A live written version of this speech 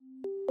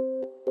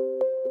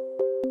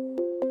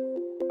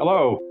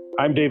Hello,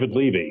 I'm David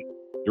Levy,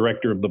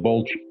 director of the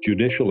Bolch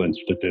Judicial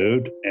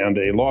Institute and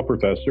a law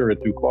professor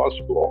at Duke Law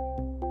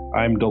School.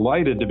 I'm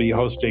delighted to be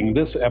hosting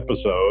this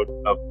episode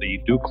of the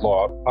Duke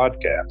Law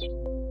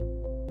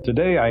Podcast.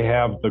 Today, I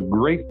have the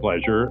great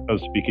pleasure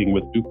of speaking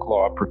with Duke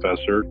Law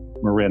professor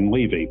Marin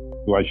Levy,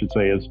 who I should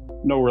say is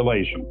no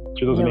relation.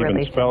 She doesn't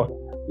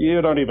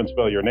you don't even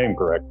spell your name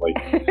correctly.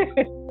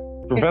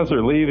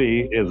 Professor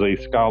Levy is a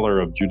scholar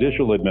of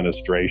judicial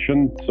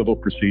administration, civil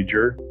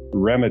procedure,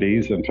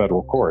 remedies, and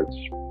federal courts.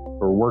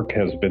 Her work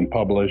has been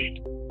published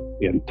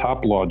in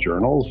top law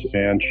journals,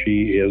 and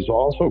she is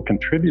also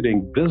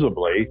contributing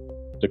visibly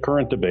to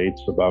current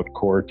debates about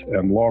court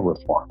and law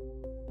reform.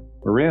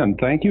 Marin,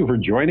 thank you for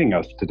joining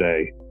us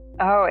today.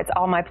 Oh, it's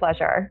all my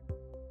pleasure.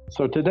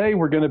 So today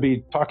we're going to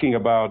be talking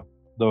about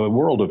the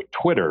world of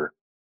Twitter.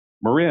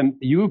 Marin,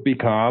 you've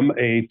become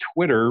a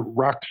Twitter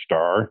rock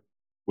star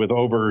with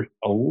over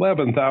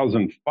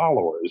 11,000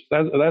 followers.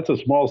 That's a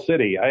small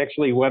city. I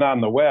actually went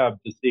on the web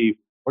to see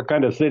what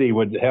kind of city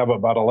would have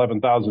about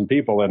 11,000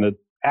 people, and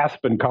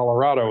Aspen,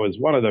 Colorado is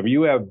one of them.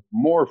 You have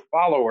more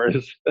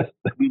followers than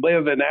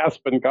live in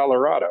Aspen,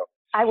 Colorado.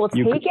 I will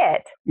take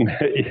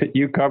it.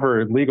 You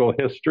cover legal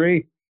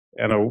history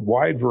and a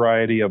wide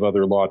variety of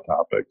other law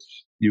topics.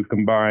 You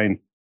combine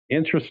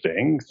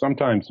interesting,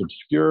 sometimes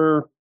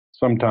obscure,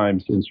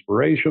 sometimes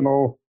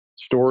inspirational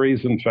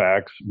stories and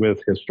facts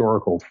with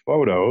historical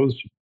photos,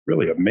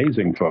 really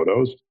amazing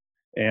photos,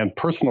 and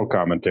personal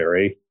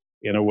commentary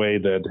in a way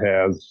that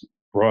has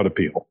broad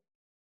appeal.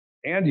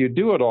 And you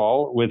do it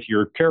all with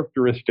your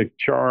characteristic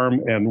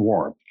charm and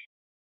warmth.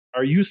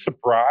 Are you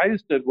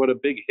surprised at what a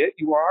big hit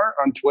you are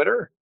on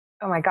Twitter?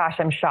 Oh my gosh,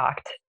 I'm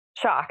shocked.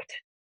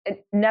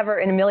 Never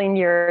in a million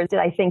years did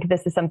I think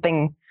this is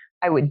something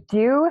I would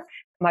do,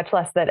 much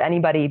less that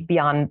anybody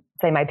beyond,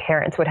 say, my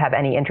parents would have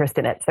any interest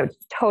in it. So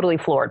totally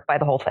floored by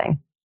the whole thing.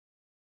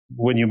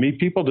 When you meet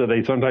people, do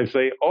they sometimes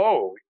say,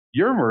 "Oh,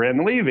 you're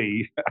Marin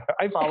Levy.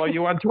 I follow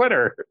you on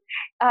Twitter"?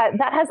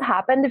 That has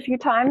happened a few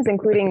times,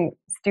 including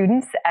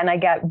students, and I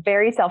get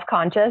very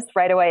self-conscious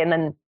right away and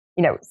then,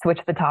 switch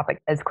the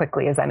topic as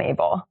quickly as I'm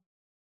able.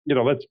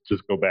 Let's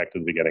just go back to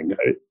the beginning.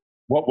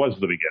 What was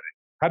the beginning?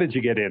 How did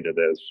you get into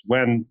this?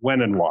 When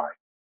and why?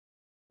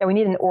 So we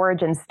need an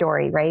origin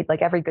story, right?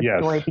 Like every good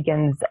story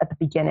begins at the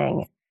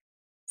beginning.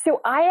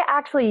 So I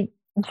actually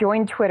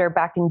joined Twitter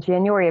back in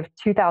January of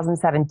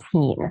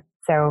 2017.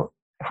 So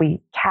if we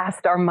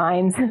cast our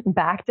minds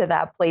back to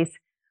that place,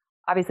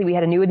 obviously we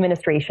had a new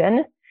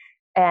administration,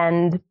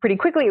 and pretty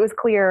quickly it was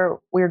clear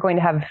we were going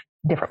to have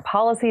different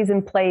policies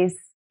in place,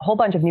 a whole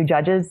bunch of new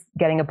judges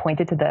getting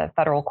appointed to the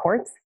federal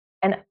courts.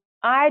 And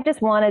I just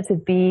wanted to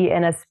be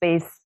in a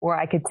space where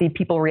I could see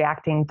people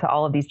reacting to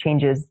all of these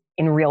changes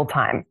in real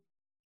time.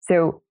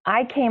 So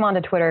I came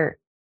onto Twitter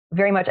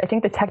very much, I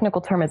think the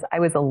technical term is I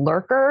was a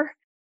lurker.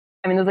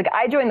 I mean, it was like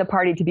I joined the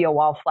party to be a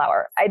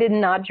wallflower. I did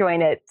not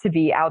join it to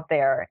be out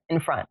there in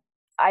front.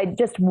 I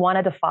just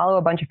wanted to follow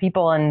a bunch of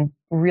people and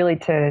really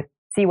to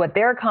see what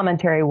their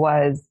commentary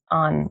was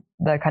on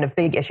the kind of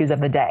big issues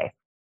of the day.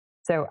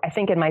 So I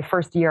think in my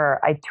first year,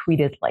 I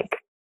tweeted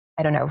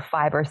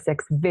 5 or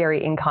 6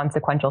 very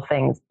inconsequential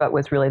things, but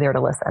was really there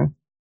to listen.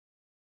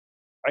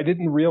 I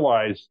didn't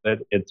realize that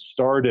it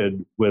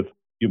started with,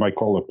 you might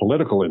call it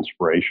political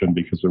inspiration,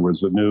 because there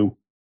was a new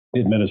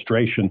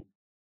administration.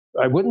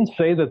 I wouldn't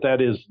say that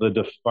is the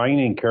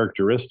defining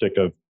characteristic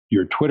of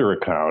your Twitter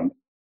account.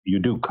 You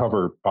do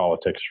cover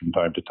politics from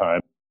time to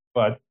time,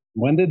 but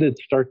when did it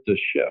start to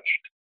shift?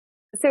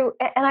 So,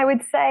 and I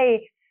would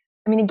say,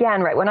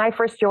 again, right, when I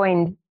first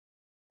joined,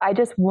 I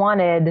just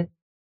wanted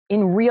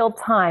in real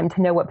time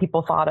to know what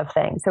people thought of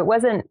things. So it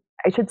wasn't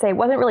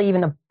really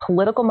even a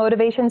political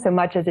motivation so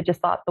much as it just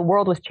thought the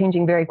world was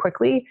changing very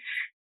quickly.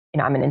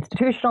 I'm an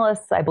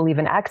institutionalist. I believe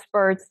in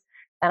experts.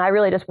 And I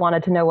really just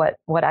wanted to know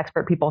what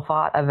expert people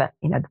thought of,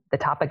 the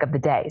topic of the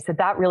day. So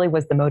that really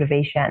was the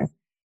motivation.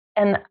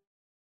 And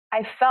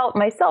I felt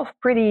myself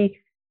pretty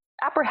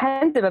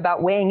apprehensive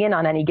about weighing in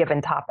on any given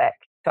topic.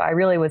 So I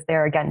really was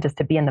there, again, just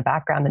to be in the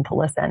background and to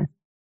listen.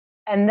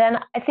 And then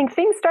I think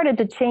things started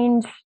to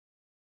change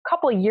a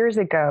couple of years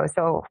ago.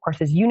 So, of course,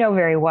 as you know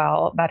very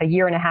well, about a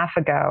year and a half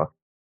ago,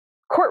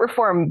 court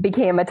reform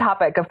became a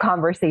topic of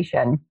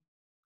conversation.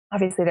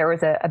 Obviously, there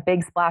was a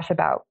big splash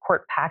about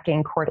court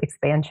packing, court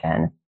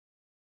expansion.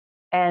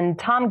 And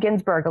Tom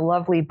Ginsburg, a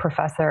lovely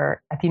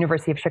professor at the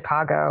University of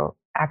Chicago,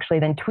 actually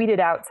then tweeted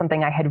out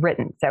something I had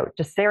written. So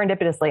just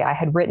serendipitously, I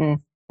had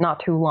written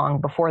not too long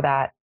before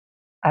that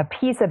a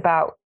piece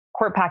about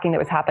court packing that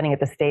was happening at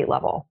the state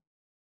level.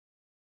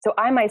 So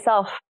I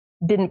myself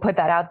didn't put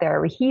that out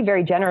there. He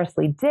very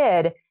generously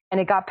did,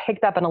 and it got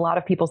picked up and a lot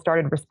of people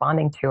started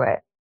responding to it.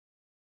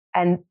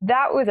 And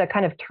that was a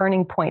kind of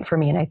turning point for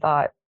me. And I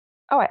thought,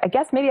 I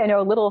guess maybe I know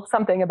a little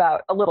something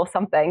about a little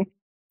something.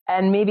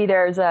 And maybe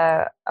there's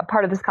a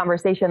part of this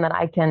conversation that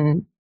I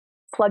can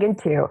plug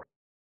into.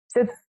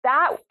 So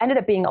that ended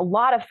up being a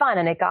lot of fun.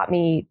 And it got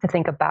me to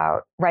think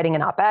about writing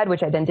an op-ed,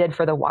 which I then did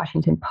for the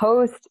Washington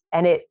Post.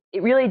 And it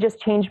really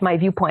just changed my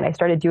viewpoint. I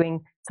started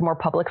doing some more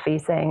public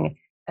facing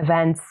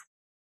events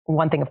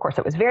one thing, of course,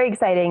 that was very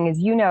exciting, as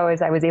you know,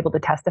 is I was able to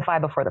testify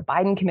before the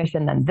Biden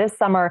Commission then this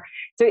summer.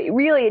 So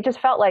it just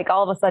felt like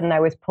all of a sudden I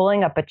was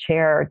pulling up a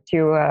chair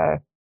to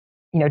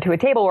a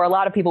table where a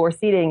lot of people were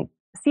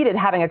seated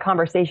having a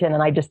conversation,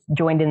 and I just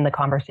joined in the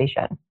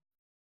conversation.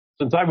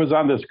 Since I was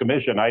on this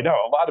commission, I know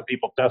a lot of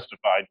people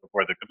testified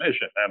before the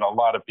commission, and a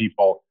lot of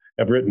people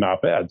have written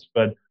op-eds,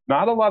 but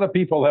not a lot of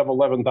people have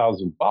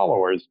 11,000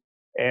 followers,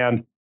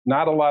 and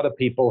not a lot of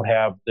people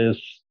have this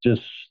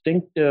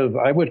distinctive,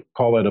 I would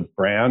call it a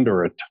brand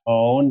or a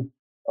tone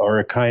or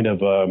a kind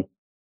of a,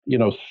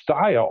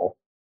 style.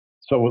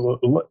 So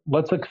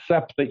let's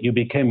accept that you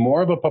became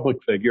more of a public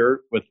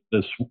figure with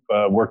this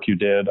work you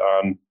did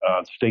on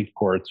state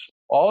courts.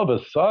 All of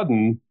a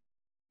sudden,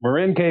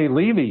 Marin K.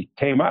 Levy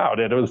came out,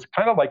 and it was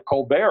kind of like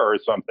Colbert or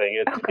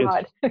something.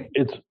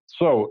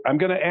 So I'm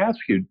going to ask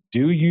you,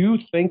 do you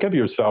think of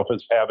yourself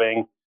as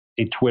having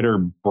a Twitter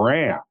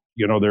brand?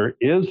 There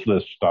is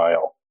this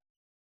style.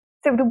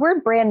 So the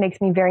word brand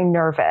makes me very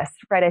nervous,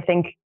 right? I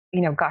think,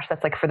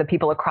 that's like for the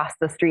people across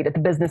the street at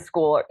the business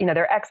school,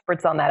 they're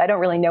experts on that. I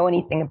don't really know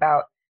anything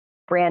about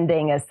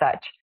branding as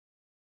such.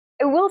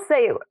 I will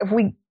say,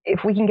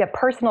 if we can get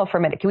personal for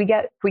a minute, can we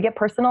get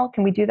personal?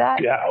 Can we do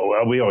that? Yeah,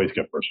 well, we always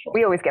get personal.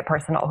 We always get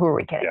personal. Who are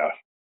we kidding? Yeah.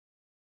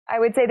 I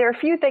would say there are a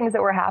few things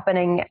that were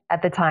happening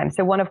at the time.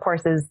 So one, of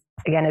course, is,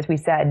 again, as we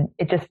said,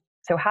 it just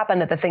so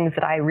happened that the things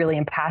that I really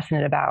am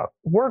passionate about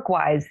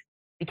work-wise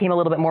became a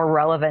little bit more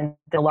relevant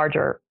to the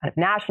larger kind of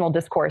national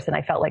discourse, and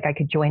I felt like I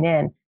could join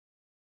in.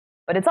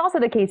 But it's also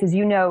the case, as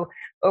you know,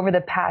 over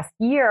the past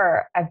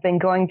year, I've been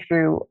going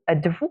through a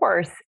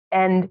divorce,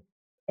 and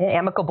an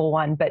amicable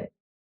one. But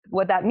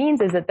what that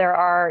means is that there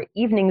are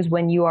evenings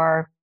when you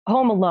are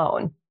home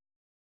alone,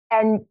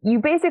 and you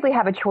basically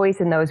have a choice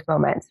in those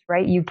moments,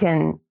 right? You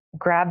can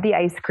grab the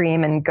ice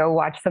cream and go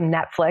watch some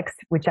Netflix,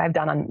 which I've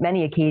done on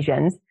many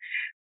occasions.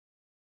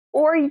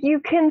 Or you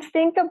can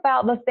think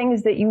about the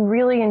things that you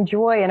really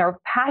enjoy and are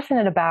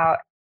passionate about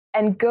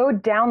and go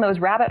down those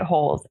rabbit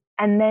holes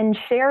and then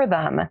share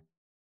them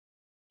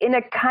in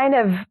a kind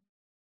of,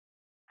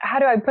 how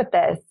do I put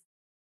this?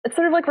 It's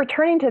sort of like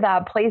returning to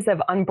that place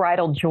of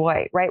unbridled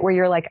joy, right? Where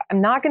you're like,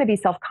 I'm not going to be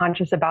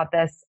self-conscious about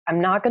this. I'm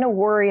not going to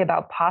worry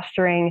about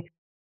posturing.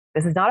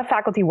 This is not a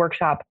faculty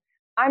workshop.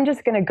 I'm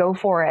just going to go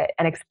for it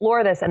and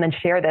explore this and then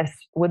share this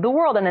with the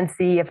world, and then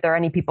see if there are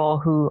any people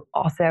who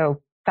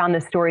also found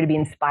this story to be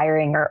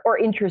inspiring or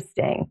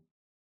interesting.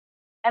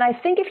 And I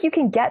think if you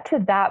can get to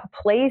that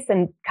place,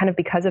 and kind of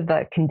because of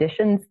the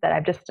conditions that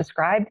I've just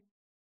described,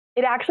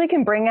 it actually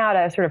can bring out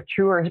a sort of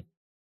truer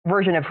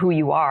version of who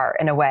you are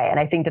in a way. And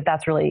I think that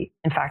that's really,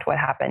 in fact, what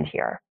happened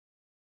here.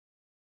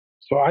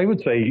 So I would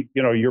say,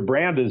 your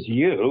brand is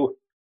you.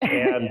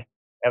 And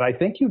I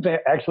think you've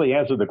actually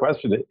answered the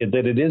question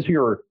that it is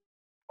your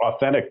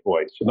authentic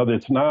voice.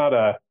 It's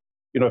not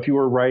if you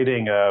were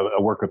writing a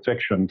work of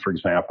fiction, for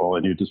example,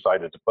 and you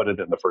decided to put it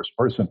in the first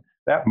person,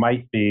 that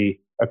might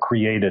be a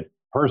created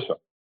person.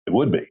 It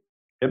would be.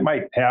 It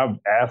might have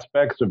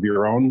aspects of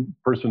your own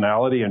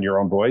personality and your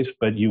own voice,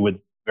 but you would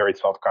very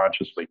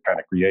self-consciously kind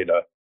of create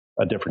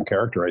a different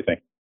character, I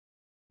think.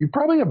 You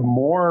probably have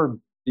more,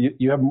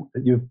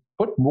 you've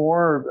put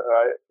more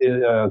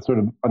sort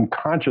of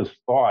unconscious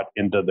thought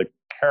into the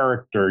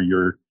character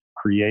you're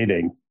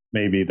creating,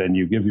 maybe, than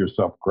you give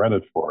yourself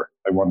credit for,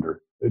 I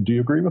wonder. Do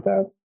you agree with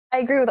that? I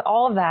agree with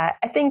all of that.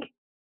 I think,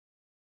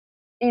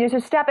 so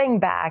stepping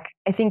back,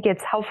 I think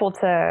it's helpful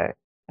to,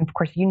 of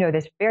course, you know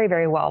this very,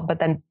 very well, but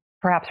then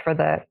perhaps for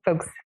the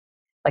folks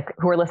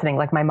who are listening,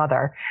 like my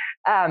mother,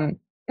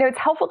 it's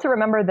helpful to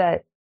remember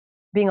that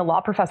being a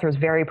law professor is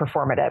very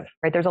performative,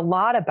 right? There's a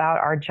lot about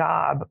our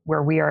job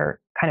where we are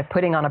kind of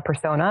putting on a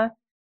persona.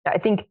 I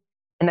think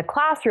in the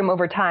classroom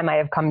over time, I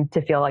have come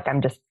to feel like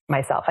I'm just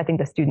myself. I think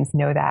the students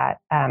know that.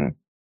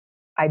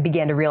 I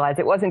began to realize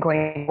it wasn't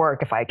going to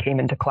work if I came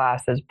into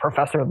class as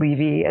Professor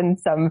Levy in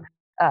some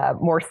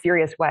more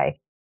serious way.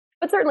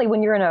 But certainly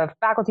when you're in a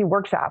faculty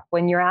workshop,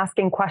 when you're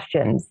asking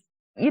questions,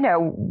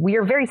 we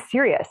are very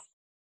serious.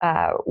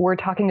 We're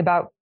talking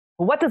about,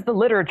 what does the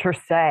literature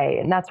say,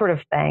 and that sort of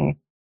thing.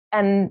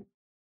 And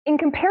in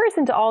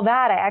comparison to all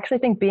that, I actually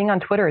think being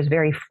on Twitter is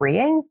very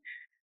freeing,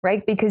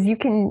 right? Because you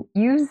can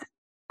use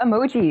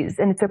emojis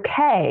and it's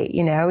okay.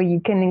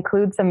 You can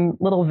include some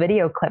little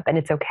video clip and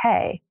it's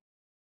okay.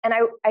 And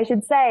I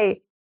should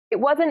say, it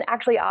wasn't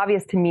actually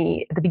obvious to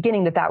me at the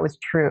beginning that was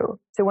true.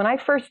 So when I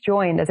first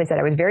joined, as I said,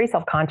 I was very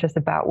self-conscious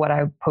about what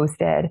I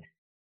posted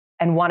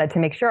and wanted to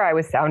make sure I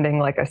was sounding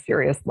like a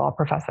serious law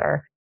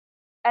professor.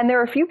 And there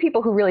are a few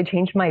people who really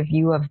changed my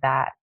view of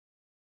that.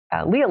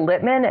 Leah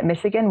Littman at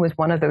Michigan was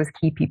one of those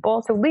key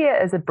people. So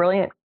Leah is a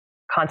brilliant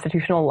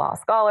constitutional law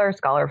scholar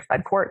of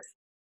Fed courts.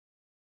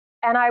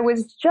 And I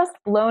was just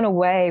blown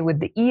away with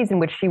the ease in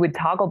which she would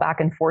toggle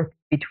back and forth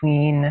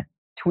between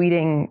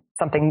tweeting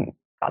something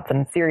about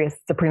some serious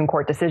Supreme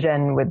Court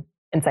decision with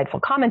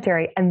insightful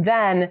commentary and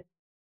then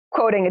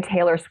quoting a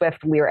Taylor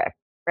Swift lyric,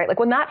 right?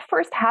 Like when that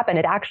first happened,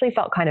 it actually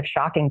felt kind of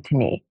shocking to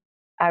me.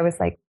 I was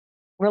like,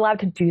 we're allowed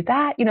to do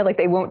that?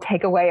 They won't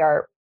take away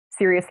our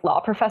serious law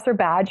professor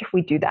badge if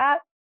we do that.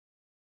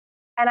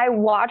 And I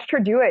watched her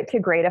do it to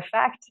great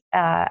effect.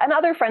 And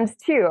other friends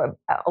too.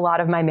 A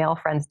lot of my male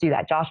friends do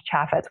that. Josh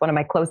Chaffetz, one of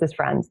my closest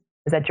friends,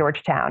 is at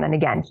Georgetown. And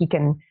again, he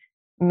can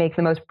make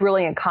the most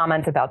brilliant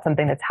comments about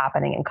something that's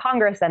happening in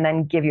Congress and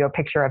then give you a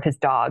picture of his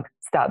dog,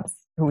 Stubbs,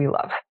 who we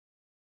love.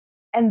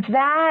 And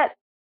that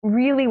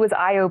really was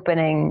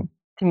eye-opening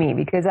to me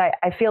because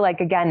I feel like,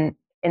 again,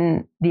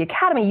 in the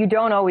academy, you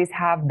don't always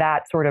have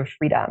that sort of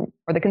freedom.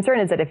 Or the concern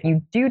is that if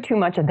you do too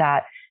much of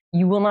that,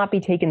 you will not be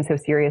taken so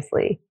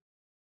seriously.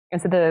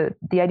 And so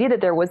the idea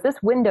that there was this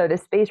window,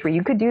 this space where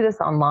you could do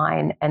this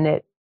online and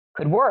it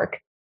could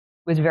work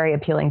was very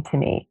appealing to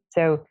me.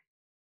 So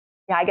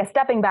yeah, I guess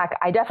stepping back,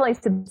 I definitely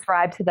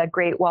subscribe to that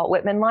great Walt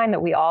Whitman line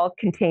that we all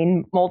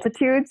contain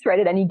multitudes, right?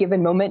 At any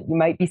given moment, you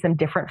might be some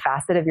different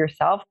facet of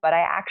yourself. But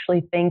I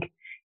actually think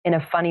in a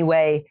funny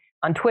way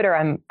on Twitter,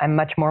 I'm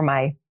much more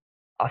my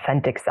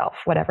authentic self,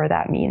 whatever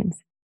that means.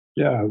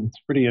 Yeah, it's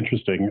pretty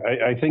interesting.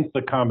 I think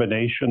the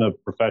combination of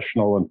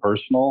professional and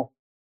personal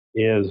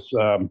is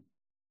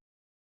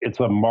it's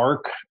a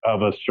mark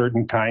of a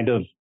certain kind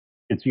of,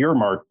 it's your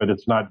mark, but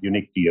it's not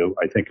unique to you,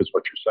 I think is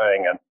what you're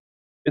saying. And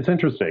it's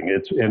interesting.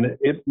 And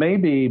it may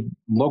be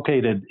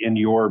located in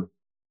your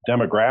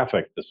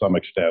demographic to some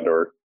extent,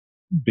 or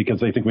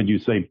because I think when you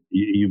say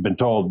you've been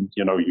told,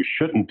 you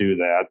shouldn't do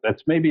that,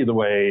 that's maybe the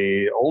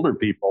way older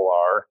people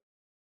are.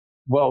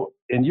 Well,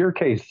 in your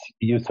case,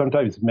 you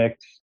sometimes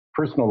mix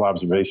personal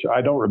observation.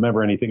 I don't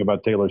remember anything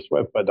about Taylor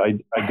Swift, but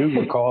I do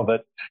recall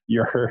that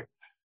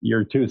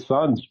your two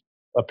sons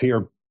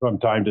appear from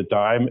time to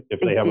time if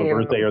they have a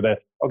birthday or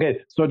that.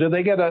 Okay, so do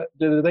they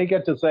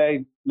get to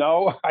say,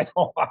 no, I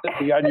don't want to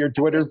be on your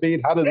Twitter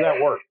feed? How does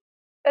that work?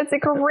 That's a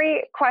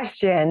great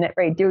question,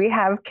 right? Do we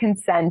have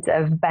consent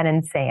of Ben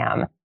and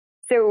Sam?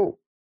 So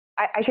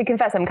I should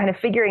confess, I'm kind of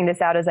figuring this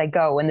out as I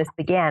go. When this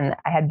began,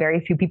 I had very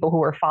few people who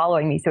were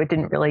following me, so it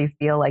didn't really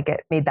feel like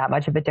it made that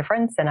much of a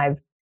difference. And I've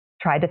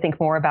tried to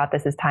think more about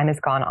this as time has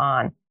gone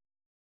on.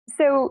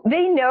 So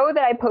they know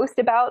that I post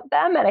about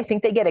them, and I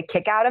think they get a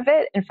kick out of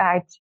it. In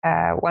fact,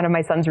 one of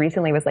my sons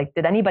recently was like,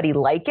 did anybody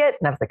like it?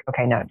 And I was like,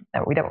 okay, no,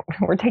 we don't.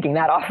 We're taking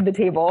that off the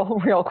table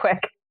real quick.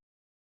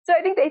 So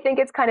I think they think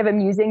it's kind of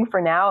amusing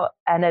for now.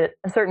 And at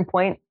a certain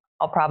point,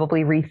 I'll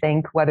probably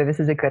rethink whether this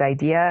is a good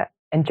idea.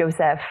 And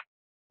Joseph,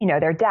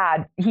 their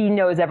dad, he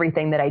knows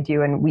everything that I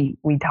do, and we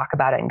talk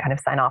about it and kind of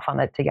sign off on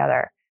it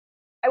together.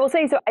 I will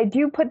say, so I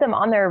do put them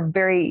on there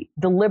very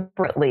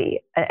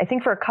deliberately, I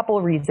think for a couple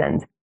of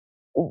reasons.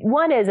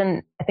 One is,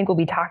 and I think we'll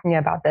be talking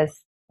about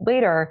this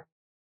later,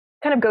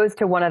 kind of goes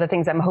to one of the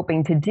things I'm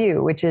hoping to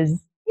do, which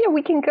is,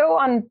 we can go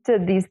on to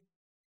these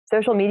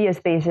social media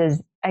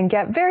spaces and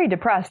get very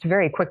depressed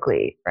very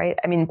quickly, right?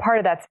 I mean, part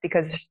of that's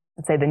because,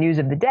 let's say, the news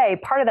of the day,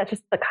 part of that's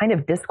just the kind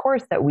of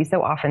discourse that we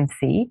so often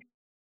see.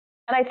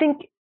 And I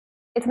think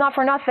it's not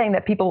for nothing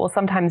that people will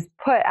sometimes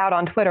put out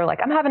on Twitter, like,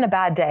 I'm having a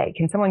bad day.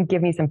 Can someone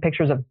give me some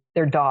pictures of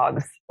their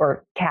dogs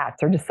or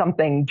cats or just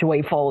something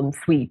joyful and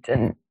sweet?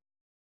 And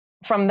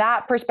from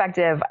that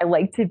perspective, I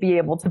like to be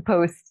able to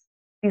post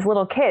these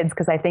little kids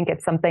because I think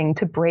it's something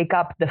to break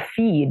up the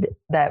feed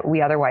that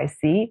we otherwise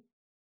see.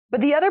 But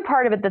the other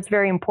part of it that's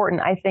very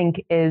important, I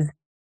think, is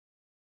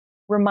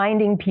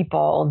reminding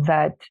people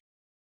that,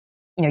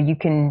 you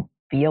can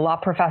be a law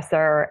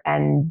professor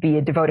and be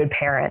a devoted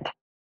parent,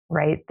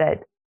 right? That,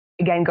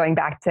 again, going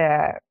back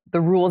to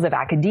the rules of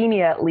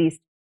academia, at least,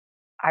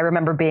 I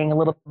remember being a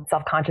little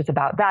self-conscious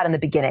about that in the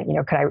beginning.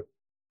 Could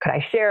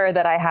I share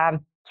that I have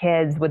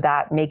kids? Would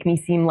that make me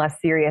seem less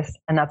serious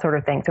and that sort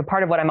of thing? So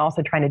part of what I'm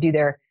also trying to do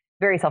there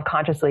very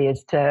self-consciously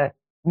is to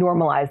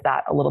normalize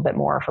that a little bit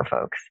more for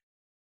folks.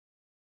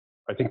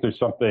 I think there's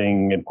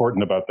something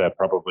important about that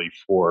probably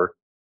for,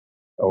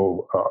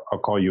 I'll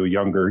call you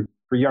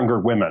for younger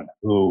women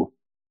who,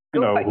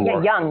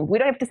 young. We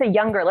don't have to say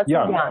younger. Let's say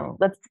young.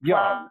 Let's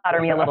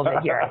flatter me a little bit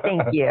here.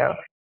 Thank you.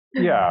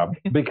 Yeah,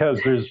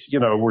 because there's,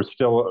 we're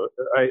still,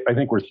 I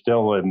think we're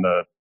still in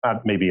the,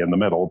 not maybe in the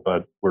middle,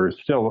 but we're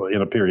still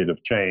in a period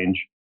of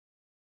change.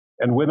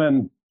 And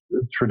women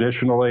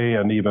traditionally,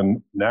 and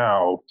even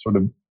now, sort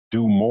of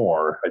do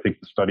more, I think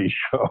the studies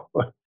show.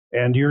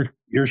 And you're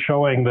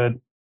showing that,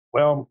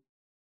 well,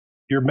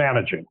 you're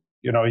managing.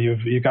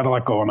 You've got a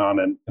lot going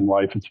on in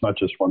life. It's not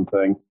just one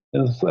thing.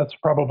 That's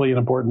probably an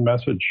important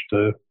message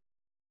to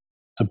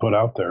put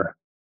out there.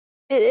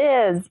 It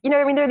is.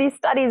 There are these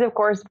studies, of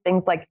course,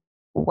 things like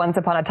once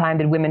upon a time,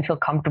 did women feel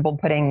comfortable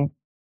putting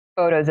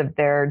photos of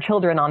their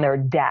children on their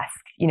desk,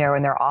 in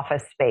their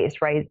office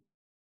space, right?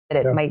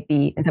 That it might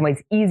be in some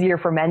ways easier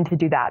for men to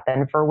do that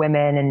than for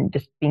women, and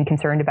just being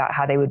concerned about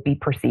how they would be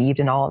perceived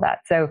and all of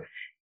that. So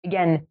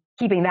again,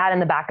 keeping that in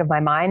the back of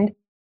my mind,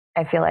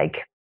 I feel like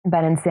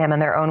Ben and Sam in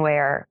their own way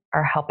are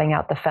helping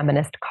out the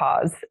feminist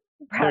cause,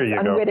 perhaps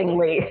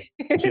unwittingly.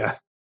 Yeah.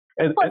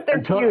 Plus,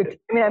 they're cute.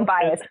 I'm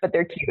biased, but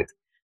they're cute.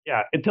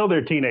 Yeah, until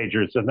they're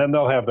teenagers, and then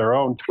they'll have their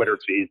own Twitter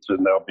feeds,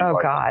 and they'll be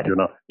God.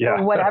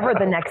 Or whatever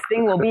the next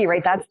thing will be,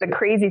 right? That's the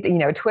crazy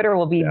thing. Twitter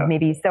will be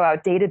maybe so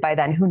outdated by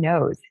then. Who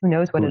knows? Who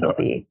knows what it'll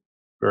be?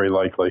 Very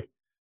likely.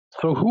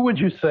 So who would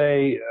you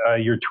say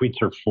your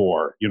tweets are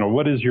for?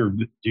 What is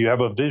do you have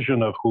a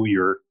vision of who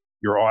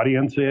your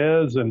audience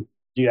is? And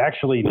do you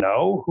actually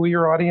know who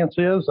your audience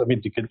is? I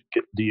mean,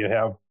 do you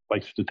have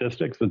like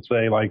statistics that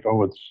say like,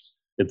 oh,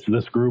 it's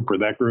this group or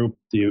that group?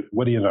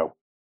 What do you know?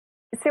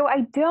 So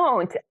I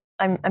don't.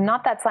 I'm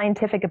not that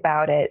scientific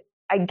about it.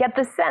 I get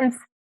the sense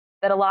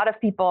that a lot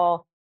of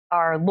people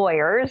are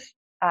lawyers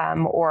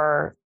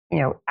or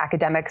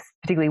academics,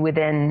 particularly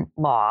within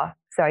law.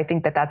 So I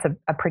think that that's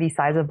a pretty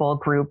sizable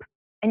group.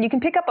 And you can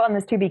pick up on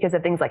this too because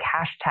of things like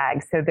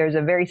hashtags. So there's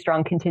a very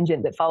strong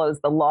contingent that follows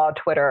the law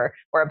Twitter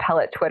or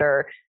appellate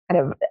Twitter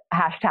kind of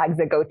hashtags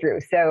that go through.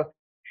 So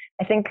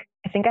I think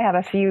I have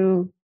a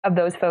few of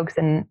those folks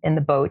in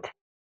the boat.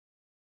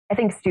 I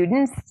think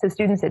students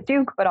at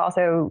Duke, but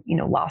also,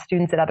 law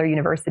students at other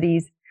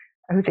universities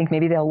who think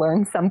maybe they'll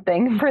learn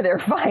something for their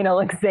final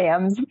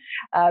exams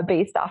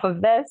based off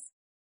of this.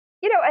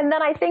 And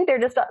then I think they're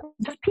just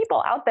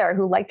people out there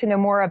who like to know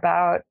more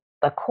about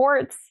the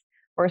courts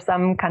or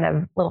some kind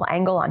of little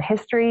angle on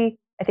history.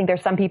 I think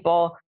there's some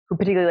people who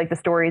particularly like the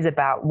stories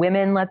about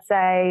women, let's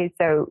say.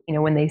 So,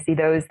 when they see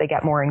those, they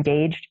get more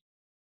engaged.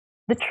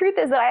 The truth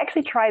is that I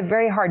actually try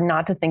very hard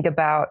not to think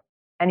about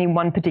any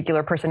one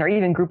particular person or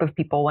even group of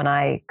people when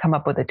I come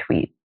up with a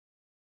tweet.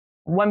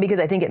 One, because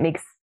I think it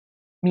makes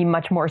me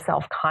much more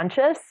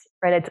self-conscious,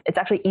 right? It's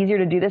actually easier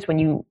to do this when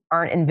you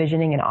aren't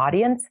envisioning an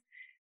audience.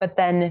 But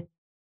then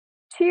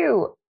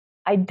two,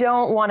 I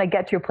don't want to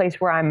get to a place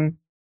where I'm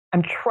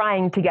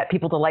trying to get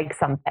people to like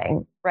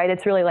something, right?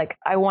 It's really like,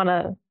 I want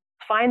to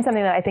find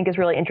something that I think is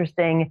really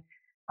interesting,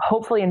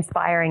 hopefully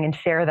inspiring, and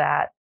share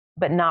that,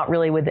 but not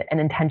really with an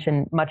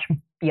intention much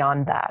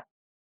beyond that.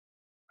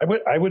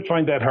 I would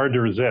find that hard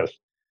to resist.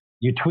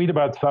 You tweet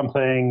about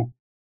something,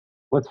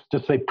 let's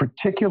just say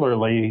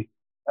particularly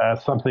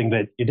something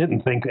that you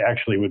didn't think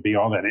actually would be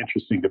all that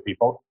interesting to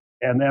people.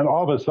 And then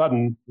all of a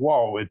sudden,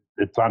 whoa,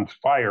 it's on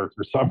fire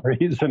for some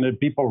reason, and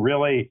people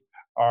really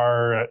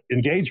are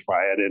engaged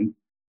by it. And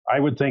I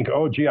would think,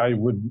 oh, gee, I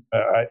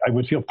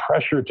would feel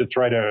pressure to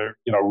try to,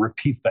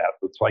 repeat that.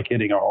 It's like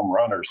hitting a home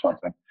run or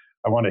something.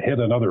 I want to hit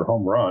another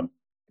home run.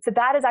 So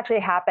that has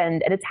actually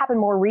happened, and it's happened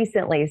more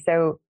recently.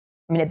 So,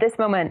 at this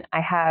moment, I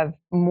have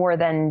more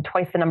than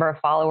twice the number of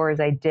followers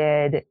I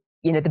did,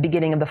 at the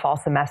beginning of the fall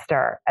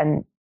semester.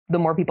 And the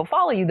more people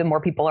follow you, the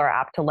more people are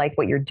apt to like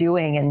what you're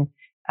doing and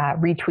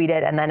retweet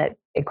it, and then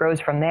it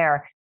grows from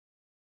there.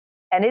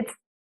 And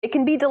it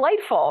can be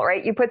delightful,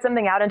 right? You put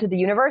something out into the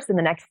universe, and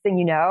the next thing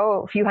you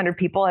know, a few hundred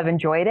people have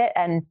enjoyed it,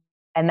 and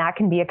that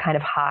can be a kind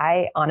of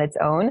high on its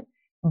own.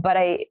 But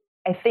I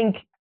think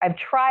I've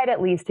tried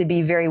at least to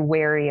be very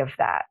wary of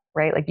that,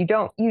 right? Like you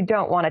don't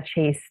want to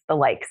chase the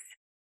likes.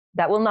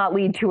 That will not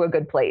lead to a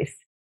good place.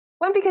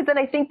 One, because then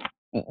I think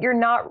you're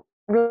not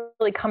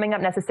really coming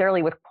up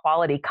necessarily with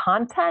quality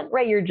content,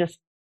 right? You're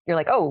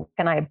like, oh,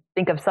 can I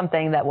think of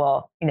something that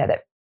will,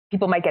 that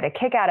people might get a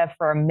kick out of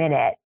for a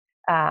minute?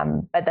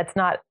 But that's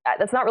not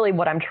really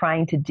what I'm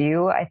trying to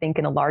do, I think,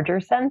 in a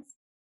larger sense.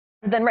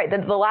 Then, right,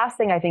 the last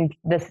thing I think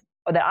that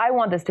I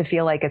want this to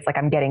feel like, it's like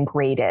I'm getting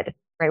graded,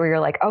 right? Where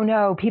you're like, oh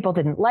no, people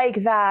didn't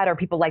like that, or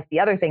people like the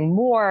other thing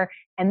more.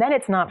 And then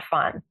it's not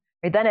fun.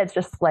 Right? Then it's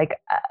just like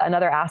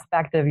another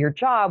aspect of your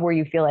job where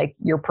you feel like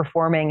you're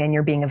performing and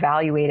you're being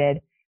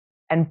evaluated.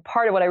 And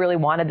part of what I really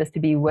wanted this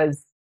to be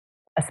was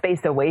a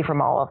space away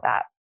from all of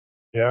that.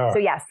 Yeah. So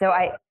so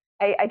I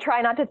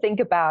try not to think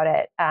about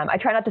it. I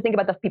try not to think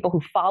about the people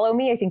who follow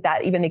me. I think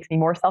that even makes me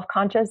more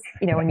self-conscious.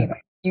 When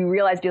you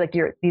realize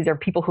these are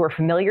people who are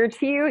familiar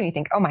to you, and you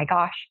think, oh my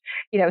gosh,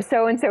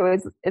 so and so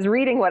is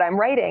reading what I'm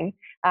writing.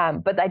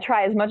 But I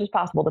try as much as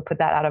possible to put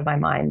that out of my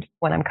mind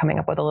when I'm coming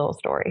up with a little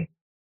story.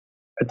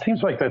 It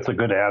seems like that's a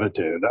good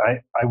attitude.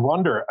 I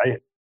wonder,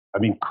 I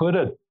mean, could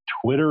a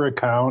Twitter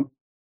account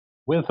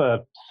with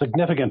a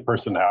significant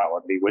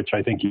personality, which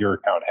I think your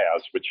account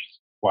has, which is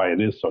why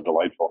it is so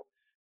delightful,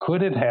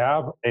 could it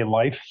have a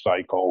life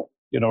cycle,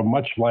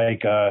 much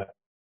like a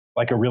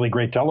really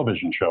great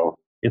television show?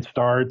 It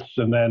starts,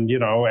 and then,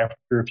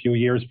 after a few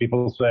years,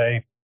 people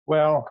say,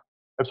 well,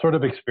 I've sort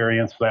of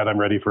experienced that. I'm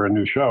ready for a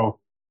new show.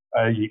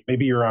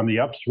 Maybe you're on the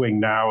upswing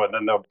now, and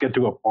then they'll get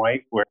to a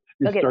point where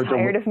they'll get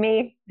tired of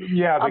me.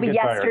 Yeah, I'll be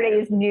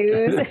yesterday's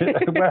news.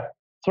 Well,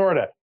 sort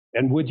of.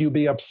 And would you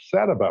be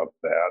upset about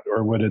that,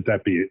 or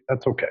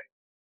that's okay?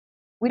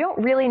 We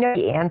don't really know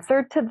the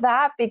answer to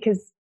that,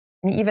 because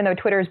even though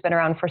Twitter has been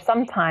around for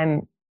some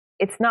time,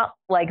 it's not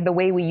like the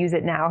way we use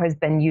it now has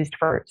been used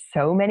for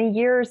so many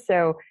years.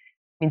 So,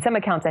 some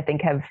accounts I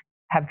think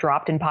have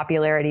dropped in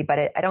popularity, but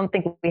I don't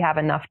think we have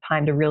enough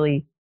time to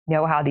really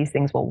know how these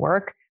things will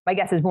work. My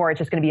guess is more it's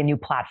just going to be a new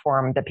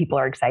platform that people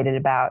are excited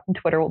about, and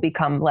Twitter will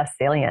become less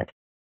salient.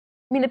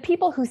 The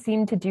people who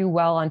seem to do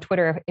well on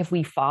Twitter, if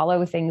we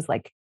follow things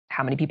like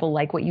how many people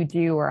like what you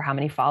do or how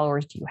many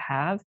followers do you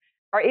have,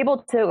 are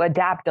able to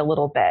adapt a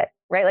little bit,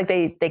 right? Like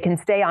they can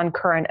stay on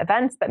current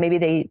events, but maybe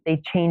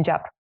they change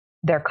up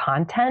their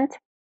content.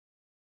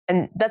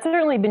 And that's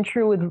certainly been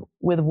true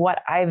with what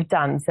I've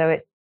done. So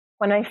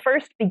when I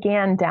first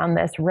began down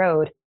this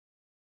road,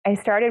 I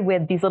started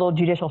with these little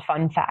judicial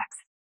fun facts.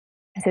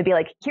 So it'd be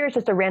like, here's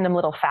just a random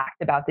little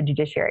fact about the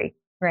judiciary,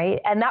 right?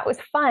 And that was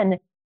fun,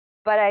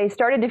 but I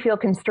started to feel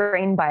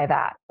constrained by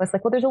that. I was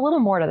like, well, there's a little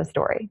more to the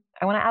story.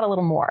 I want to add a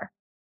little more,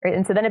 right?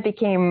 And so then it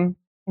became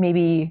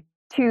maybe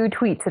 2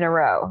 tweets in a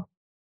row.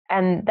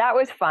 And that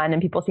was fun,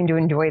 and people seemed to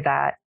enjoy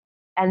that.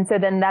 And so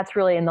then that's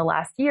really in the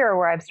last year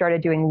where I've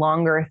started doing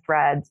longer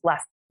threads,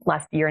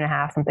 last year and a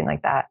half, something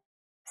like that.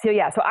 So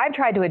yeah, so I've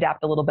tried to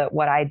adapt a little bit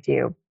what I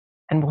do,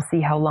 and we'll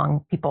see how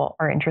long people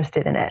are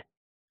interested in it.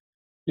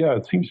 Yeah,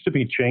 it seems to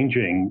be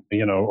changing,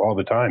 all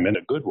the time in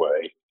a good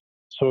way.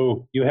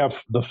 So you have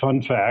the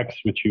fun facts,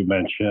 which you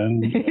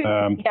mentioned.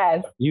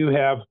 Yes.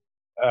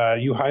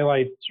 You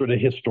highlight sort of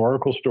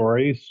historical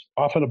stories,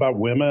 often about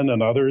women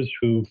and others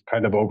who've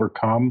kind of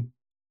overcome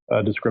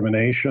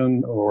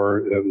discrimination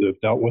or have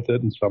dealt with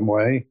it in some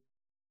way.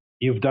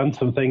 You've done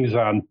some things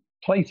on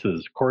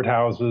places,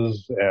 courthouses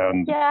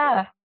and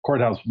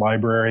courthouse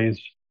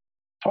libraries.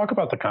 Talk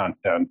about the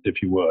content,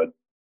 if you would.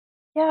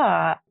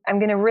 Yeah, I'm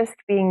going to risk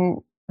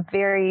being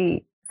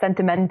very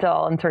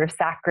sentimental and sort of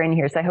saccharine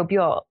here. So I hope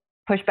you'll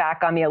push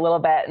back on me a little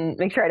bit and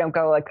make sure I don't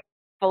go like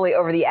fully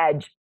over the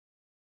edge.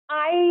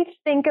 I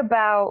think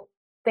about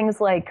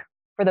things like,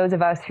 for those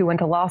of us who went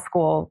to law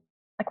school,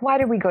 like, why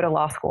did we go to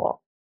law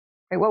school?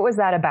 Right? What was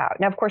that about?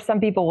 Now, of course, some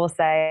people will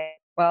say,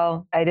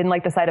 well, I didn't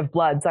like the sight of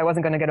blood, so I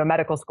wasn't going to go to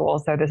medical school,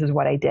 so this is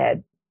what I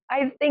did.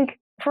 I think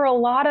for a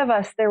lot of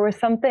us, there was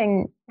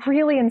something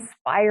really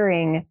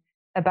inspiring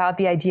about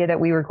the idea that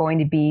we were going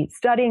to be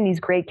studying these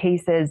great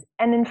cases.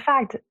 And in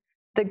fact,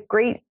 the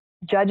great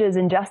judges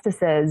and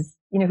justices,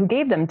 who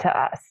gave them to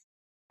us.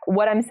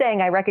 What I'm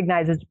saying, I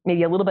recognize is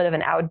maybe a little bit of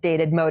an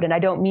outdated mode. And I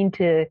don't mean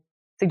to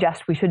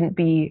suggest we shouldn't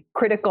be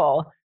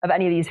critical of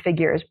any of these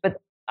figures,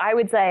 but I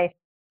would say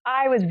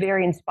I was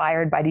very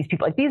inspired by these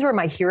people. Like, these were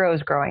my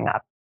heroes growing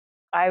up.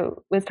 I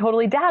was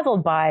totally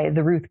dazzled by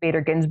the Ruth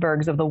Bader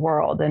Ginsburgs of the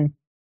world and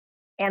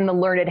the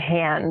learned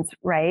hands,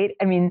 right?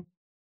 I mean,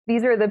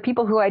 these are the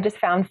people who I just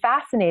found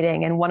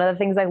fascinating. And one of the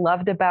things I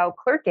loved about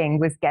clerking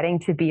was getting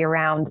to be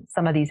around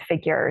some of these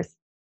figures,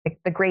 like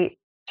the great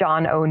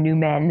John O.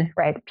 Newman,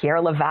 right?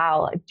 Pierre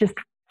Laval, just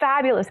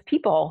fabulous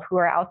people who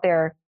are out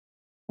there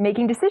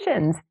making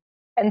decisions.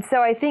 And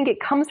so I think it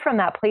comes from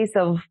that place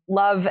of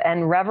love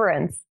and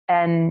reverence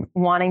and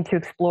wanting to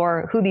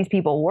explore who these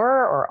people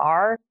were or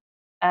are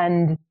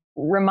and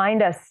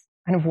remind us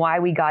kind of why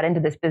we got into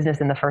this business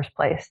in the first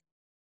place.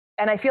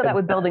 And I feel that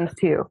with buildings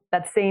too,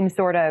 that same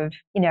sort of,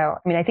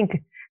 I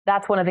think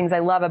that's one of the things I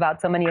love about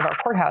so many of our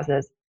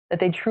courthouses, that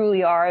they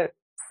truly are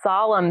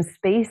solemn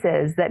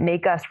spaces that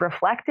make us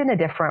reflect in a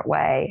different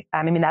way.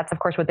 That's of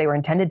course what they were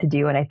intended to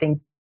do. And I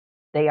think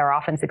they are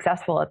often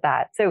successful at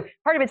that. So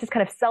part of it's just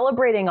kind of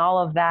celebrating all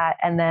of that.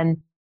 And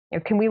then,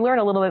 can we learn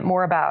a little bit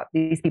more about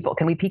these people?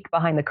 Can we peek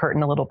behind the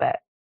curtain a little bit?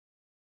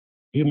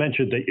 You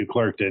mentioned that you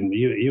clerked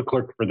you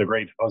clerked for the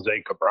great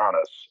Jose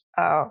Cabranes.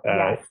 Oh,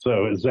 yes.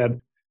 So is that,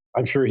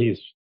 I'm sure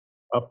he's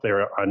up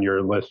there on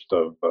your list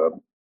of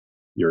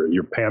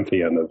your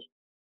pantheon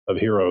of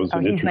heroes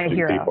and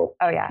interesting people.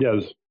 Oh, yeah.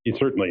 Yes, he's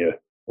certainly a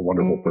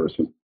wonderful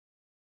person.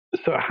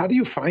 So how do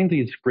you find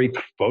these great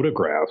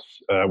photographs,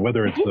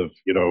 whether it's of,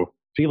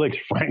 Felix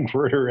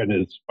Frankfurter and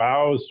his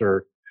spouse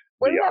or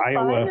Wasn't the that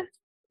Iowa? Fun?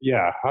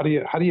 Yeah. How do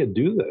you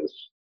do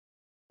this?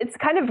 It's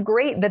kind of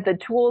great that the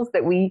tools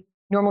that we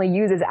normally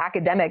use as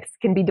academics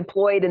can be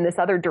deployed in this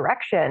other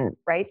direction,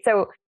 right?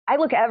 So I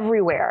look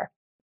everywhere.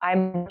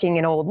 I'm looking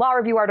in old law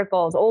review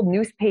articles, old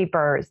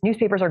newspapers.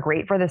 Newspapers are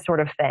great for this sort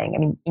of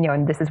thing.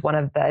 And this is one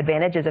of the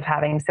advantages of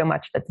having so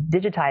much that's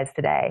digitized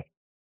today.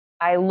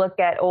 I look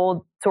at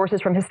old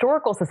sources from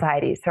historical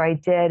societies. So I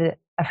did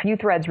a few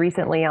threads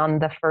recently on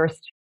the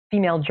first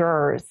female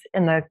jurors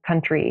in the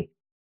country.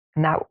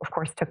 And that, of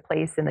course, took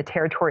place in the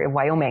territory of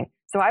Wyoming.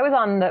 So I was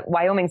on the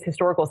Wyoming's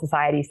Historical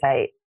Society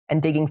site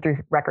and digging through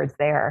records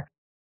there.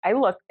 I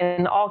look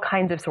in all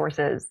kinds of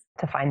sources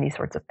to find these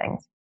sorts of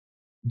things.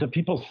 Do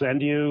people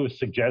send you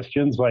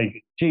suggestions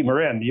like, gee,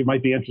 Marin, you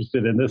might be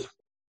interested in this?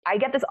 I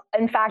get this,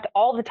 in fact,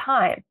 all the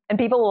time. And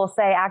people will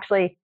say,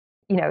 actually,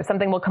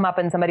 something will come up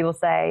and somebody will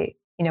say,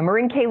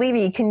 Marin K.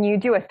 Levy, can you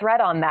do a thread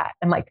on that?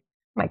 I'm like,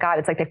 oh my God,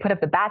 it's like they put up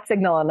the bat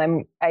signal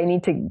and I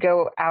need to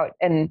go out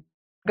and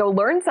go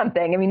learn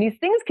something. These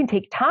things can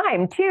take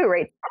time too,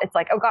 right? It's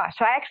like, oh gosh,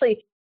 so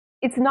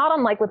it's not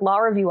unlike with law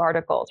review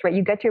articles, right?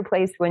 You get to your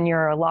place when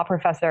you're a law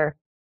professor,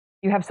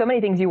 you have so many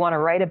things you want to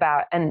write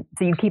about. And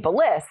so you keep a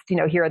list,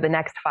 here are the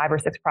next 5 or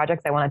 6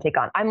 projects I want to take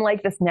on. I'm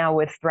like this now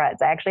with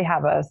threads. I actually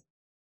have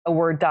a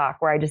Word doc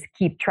where I just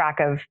keep track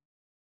of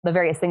the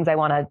various things I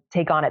want to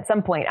take on at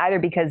some point, either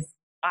because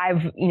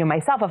I've,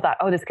 myself have thought,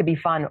 oh, this could be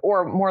fun,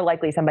 or more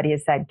likely somebody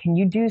has said, can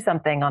you do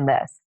something on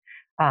this?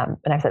 And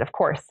I've said, of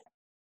course.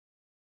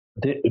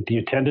 Do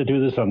you tend to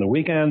do this on the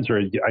weekends?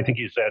 Or I think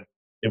you said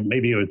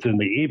maybe it's in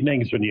the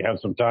evenings when you have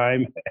some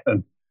time.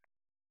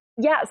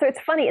 Yeah, so it's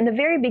funny. In the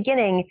very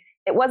beginning,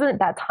 it wasn't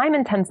that time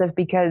intensive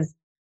because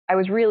I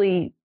was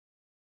really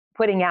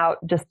putting out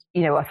just,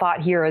 a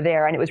thought here or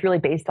there. And it was really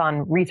based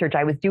on research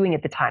I was doing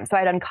at the time. So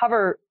I'd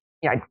uncover,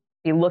 I'd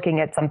be looking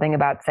at something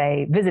about,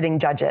 say, visiting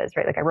judges,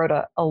 right? Like I wrote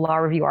a law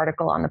review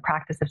article on the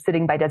practice of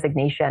sitting by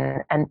designation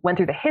and went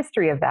through the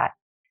history of that.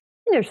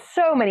 And there's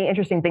so many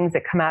interesting things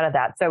that come out of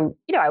that. So,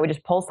 I would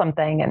just pull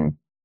something and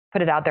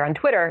put it out there on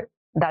Twitter.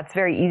 That's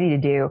very easy to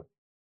do.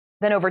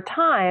 Then over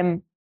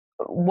time,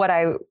 what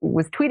I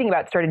was tweeting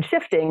about started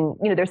shifting.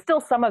 There's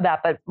still some of that,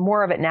 but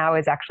more of it now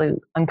is actually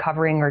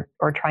uncovering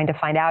or trying to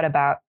find out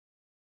about,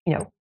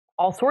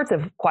 all sorts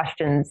of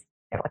questions.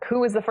 Like, who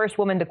was the first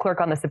woman to clerk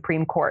on the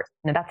Supreme Court?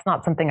 That's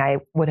not something I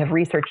would have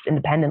researched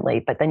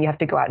independently, but then you have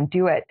to go out and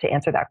do it to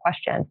answer that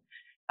question.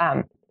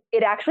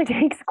 It actually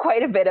takes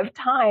quite a bit of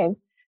time.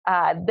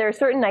 There are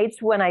certain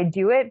nights when I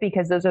do it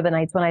because those are the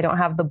nights when I don't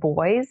have the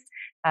boys.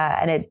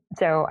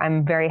 So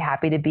I'm very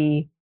happy to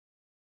be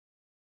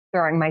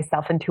throwing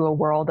myself into a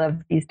world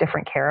of these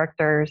different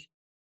characters.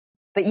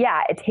 But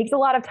yeah, it takes a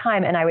lot of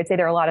time. And I would say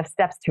there are a lot of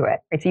steps to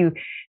it. Right? So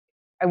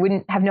I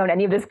wouldn't have known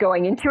any of this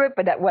going into it,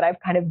 but what I've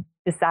kind of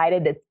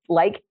decided it's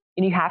like,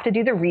 and you have to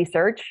do the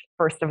research,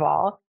 first of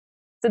all.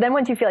 So then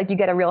once you feel like you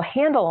get a real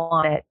handle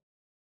on it,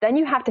 then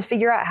you have to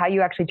figure out how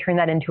you actually turn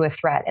that into a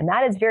thread. And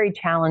that is very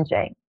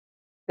challenging.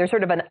 There's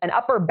sort of an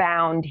upper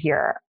bound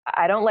here.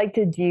 I don't like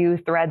to do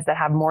threads that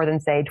have more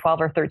than, say,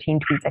 12 or 13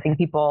 tweets. I think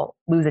people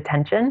lose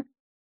attention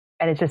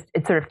and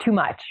it's sort of too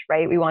much,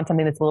 right? We want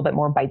something that's a little bit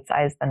more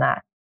bite-sized than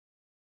that.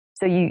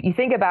 So you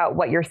think about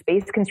what your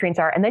space constraints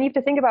are, and then you have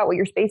to think about what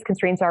your space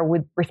constraints are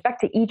with respect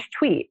to each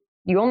tweet.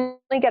 You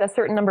only get a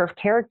certain number of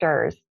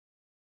characters.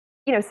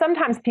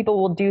 Sometimes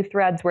people will do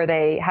threads where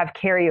they have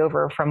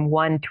carryover from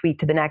one tweet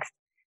to the next.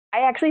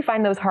 I actually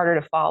find those harder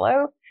to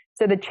follow.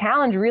 So the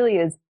challenge really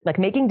is like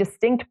making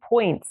distinct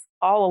points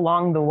all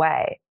along the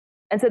way.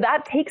 And so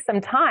that takes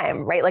some time,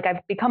 right? Like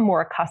I've become more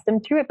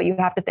accustomed to it, but you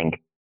have to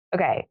think,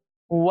 okay,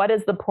 what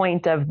is the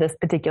point of this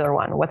particular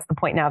one? What's the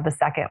point now of the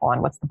second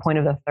one? What's the point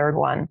of the third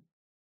one?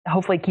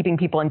 Hopefully keeping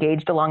people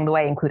engaged along the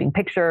way, including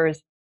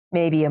pictures,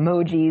 maybe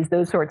emojis,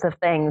 those sorts of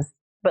things.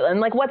 But then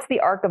what's the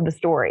arc of the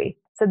story?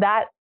 So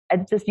that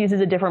it just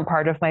uses a different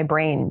part of my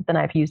brain than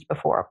I've used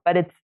before. But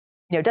it's,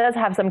 does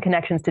have some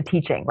connections to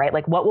teaching, right?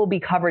 Like what will be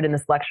covered in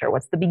this lecture?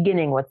 What's the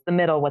beginning? What's the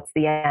middle? What's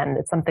the end?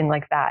 It's something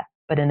like that,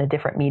 but in a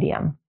different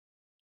medium.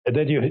 And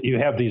then you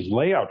have these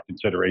layout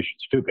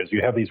considerations too, because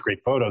you have these great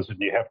photos and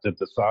you have to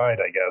decide,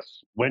 I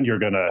guess, when you're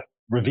going to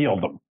reveal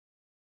them.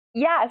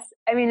 Yes.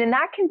 And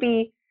that can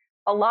be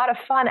a lot of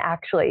fun,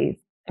 actually.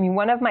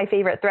 One of my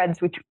favorite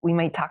threads, which we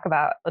might talk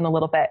about in a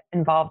little bit,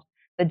 involved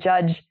the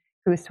judge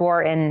who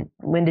swore in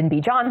Lyndon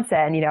B.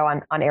 Johnson,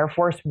 on Air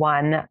Force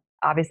One.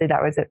 Obviously,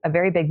 that was a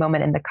very big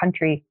moment in the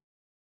country.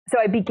 So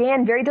I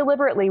began very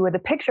deliberately with a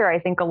picture I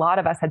think a lot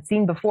of us had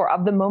seen before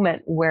of the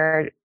moment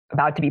where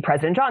about to be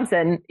President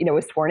Johnson,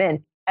 was sworn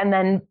in. And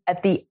then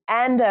at the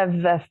end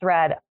of the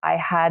thread, I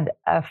had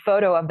a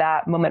photo of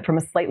that moment from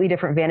a slightly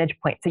different vantage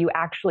point. So you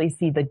actually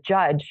see the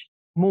judge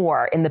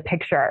more in the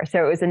picture.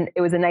 So it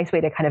was a nice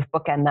way to kind of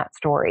bookend that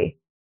story.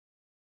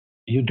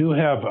 You do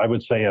have, I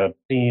would say, a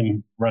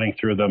theme running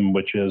through them,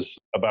 which is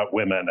about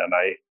women. And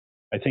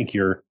I think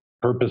your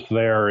purpose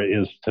there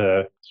is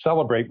to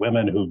celebrate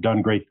women who've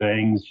done great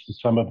things.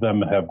 Some of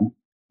them have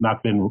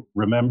not been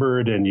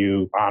remembered and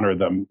you honor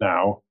them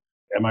now.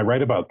 Am I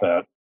right about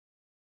that?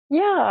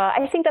 Yeah,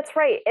 I think that's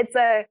right. It's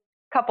a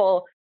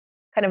couple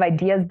kind of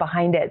ideas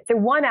behind it. So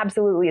one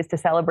absolutely is to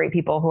celebrate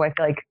people who I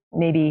feel like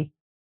maybe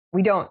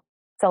we don't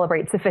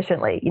celebrate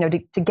sufficiently,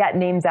 to get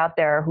names out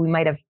there who we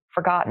might have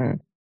forgotten.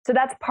 So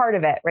that's part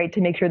of it, right?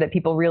 To make sure that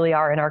people really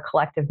are in our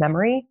collective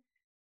memory.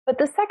 But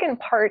the second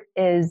part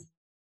is,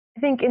 I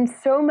think in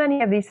so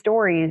many of these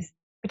stories,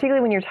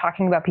 particularly when you're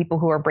talking about people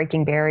who are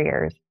breaking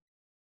barriers,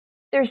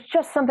 there's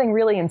just something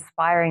really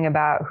inspiring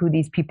about who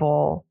these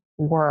people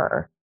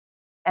were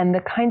and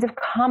the kinds of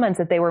comments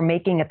that they were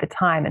making at the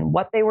time and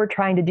what they were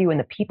trying to do and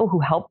the people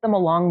who helped them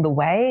along the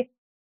way.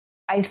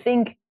 I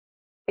think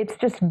it's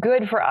just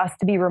good for us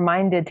to be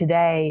reminded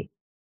today,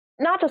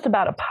 not just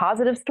about a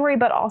positive story,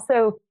 but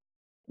also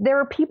there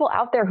are people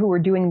out there who were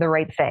doing the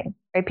right thing,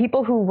 right?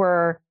 People who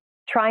were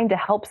trying to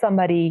help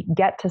somebody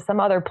get to some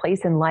other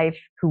place in life,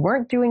 who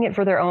weren't doing it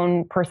for their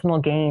own personal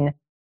gain,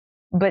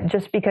 but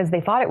just because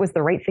they thought it was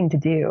the right thing to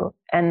do.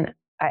 And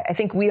I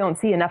think we don't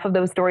see enough of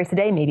those stories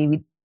today.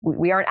 Maybe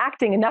we aren't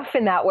acting enough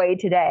in that way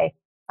today.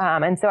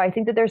 And so I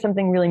think that there's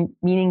something really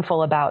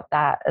meaningful about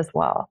that as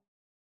well.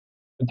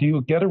 Do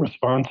you get a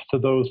response to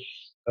those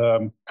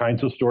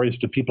kinds of stories?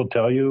 Do people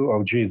tell you,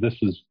 oh, gee, this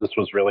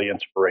was really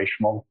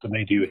inspirational to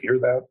me? Do you hear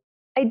that?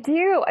 I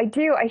do.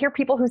 I hear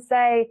people who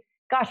say,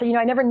 gosh,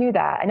 I never knew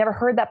that. I never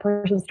heard that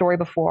person's story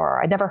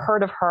before. I'd never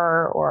heard of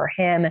her or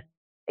him.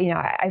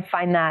 I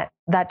find that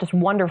just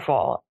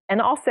wonderful.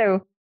 And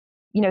also,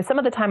 some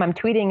of the time I'm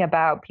tweeting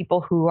about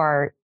people who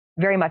are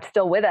very much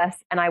still with us,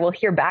 and I will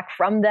hear back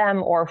from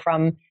them or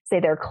from, say,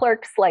 their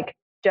clerks, like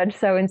Judge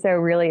so-and-so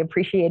really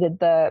appreciated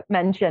the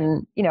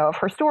mention, of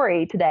her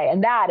story today.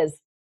 And that is,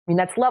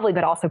 that's lovely,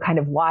 but also kind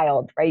of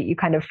wild, right? You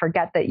kind of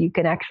forget that you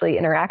can actually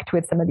interact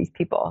with some of these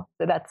people.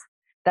 So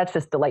that's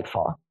just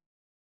delightful.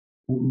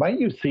 Might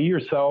you see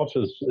yourself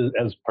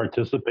as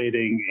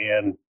participating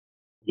in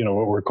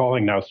what we're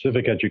calling now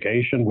civic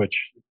education, which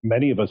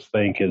many of us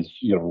think is,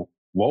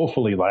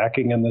 woefully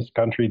lacking in this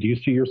country. Do you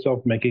see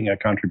yourself making a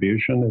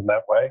contribution in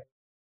that way?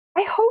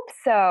 I hope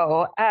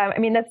so.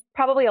 That's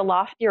probably a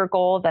loftier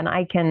goal than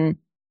I can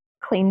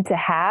claim to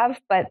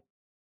have. But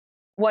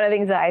one of the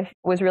things that I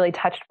was really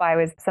touched by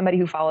was somebody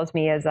who follows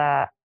me as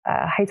a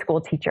high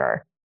school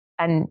teacher.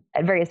 And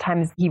at various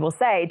times, he will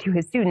say to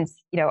his students,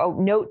 oh,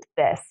 note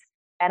this.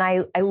 And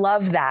I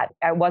love that.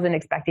 I wasn't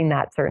expecting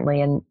that,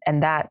 certainly.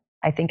 And that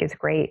I think is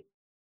great.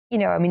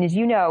 As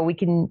you know,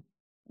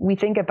 we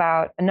think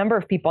about a number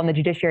of people in the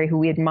judiciary who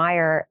we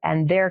admire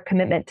and their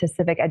commitment to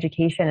civic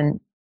education. And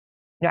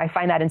I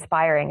find that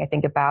inspiring. I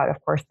think about, of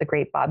course, the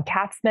great Bob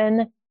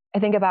Katzman. I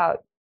think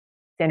about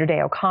Sandra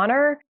Day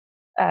O'Connor,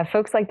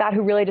 folks like that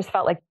who really just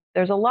felt like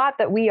there's a lot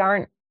that we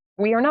are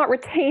not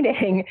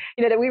retaining,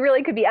 that we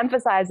really could be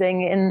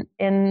emphasizing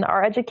in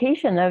our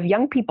education of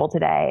young people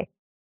today.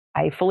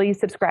 I fully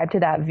subscribe to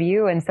that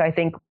view. And so I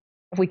think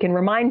if we can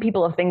remind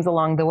people of things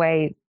along the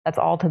way, that's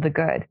all to the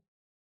good.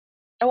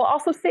 I will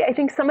also say, I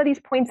think some of these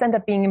points end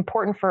up being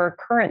important for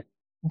current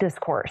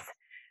discourse.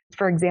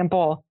 For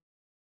example,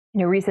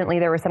 recently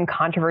there was some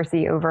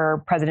controversy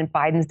over President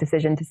Biden's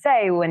decision to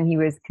say when he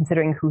was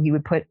considering who he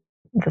would put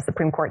the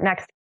Supreme Court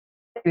next,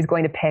 he was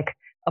going to pick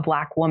a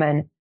Black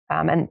woman.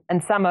 And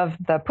some of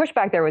the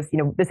pushback there was,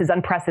 this is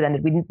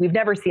unprecedented. We've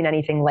never seen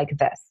anything like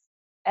this.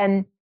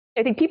 And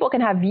I think people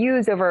can have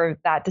views over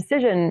that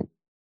decision.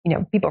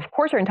 People, of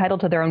course, are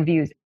entitled to their own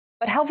views,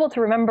 but helpful to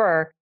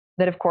remember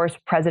that, of course,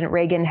 President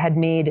Reagan had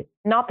made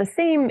not the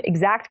same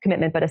exact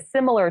commitment, but a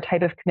similar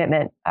type of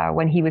commitment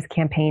when he was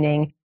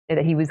campaigning,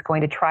 that he was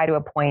going to try to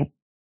appoint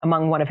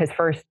among one of his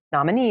first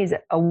nominees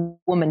a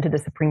woman to the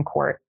Supreme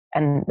Court.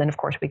 And then, of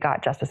course, we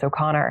got Justice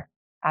O'Connor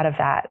out of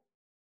that.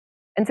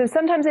 And so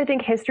sometimes I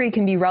think history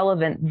can be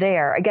relevant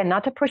there. Again,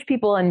 not to push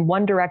people in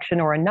one direction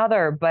or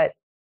another, but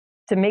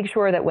to make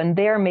sure that when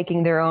they're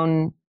making their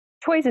own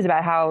choices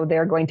about how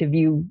they're going to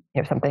view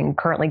something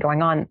currently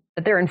going on,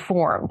 that they're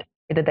informed,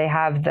 that they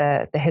have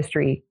the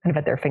history kind of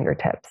at their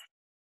fingertips.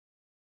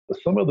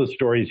 Some of the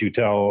stories you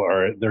tell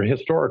they're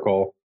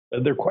historical,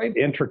 they're quite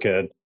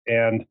intricate,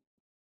 and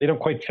they don't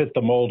quite fit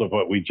the mold of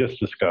what we just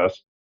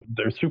discussed.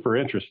 They're super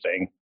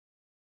interesting.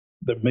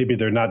 That maybe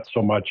they're not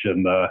so much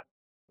in the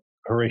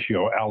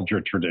Horatio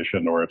Alger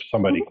tradition, or if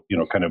somebody,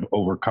 kind of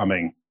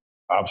overcoming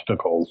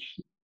obstacles,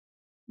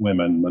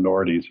 women,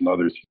 minorities, and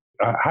others.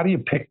 How do you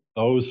pick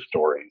those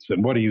stories,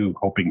 and what are you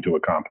hoping to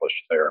accomplish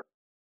there?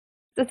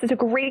 This is a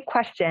great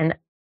question.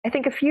 I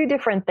think a few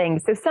different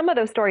things. So some of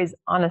those stories,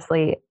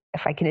 honestly,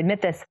 if I can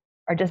admit this,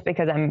 are just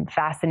because I'm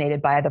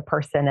fascinated by the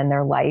person and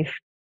their life.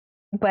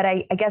 But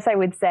I guess I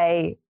would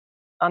say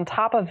on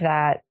top of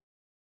that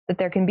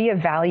there can be a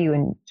value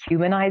in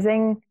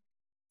humanizing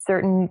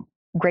certain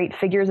great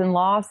figures in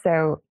law.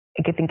 So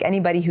I think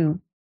anybody who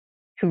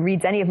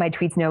reads any of my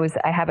tweets knows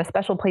I have a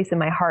special place in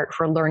my heart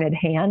for Learned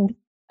Hand.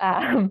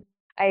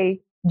 I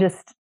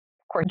just,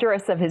 of course,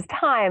 jurist of his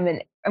time,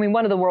 and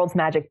one of the world's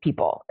magic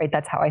people, right?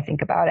 That's how I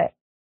think about it.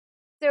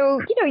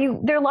 So,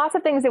 there are lots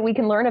of things that we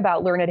can learn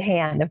about Learned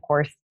Hand. Of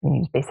course,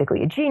 he's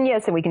basically a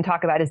genius, and we can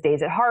talk about his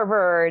days at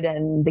Harvard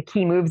and the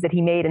key moves that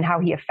he made and how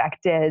he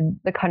affected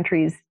the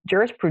country's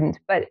jurisprudence.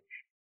 But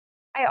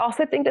I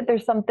also think that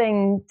there's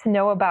something to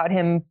know about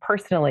him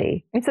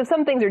personally. So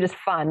some things are just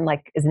fun,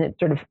 like, isn't it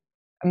sort of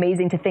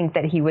amazing to think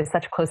that he was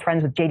such close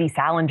friends with J.D.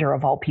 Salinger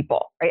of all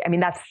people, right?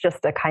 That's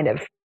just a kind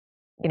of,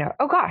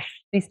 oh gosh,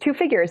 these two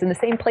figures in the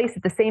same place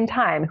at the same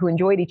time who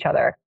enjoyed each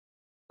other.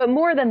 But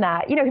more than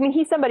that,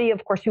 he's somebody,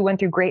 of course, who went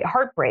through great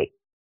heartbreak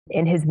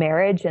in his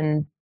marriage.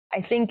 And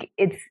I think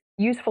it's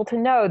useful to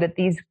know that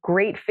these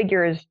great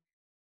figures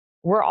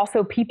were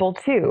also people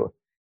too,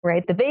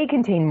 right? That they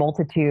contain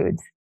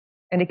multitudes.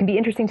 And it can be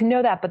interesting to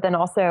know that. But then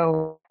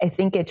also, I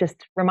think it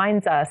just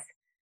reminds us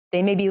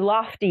they may be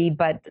lofty,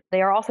 but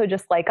they are also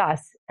just like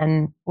us.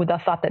 And with the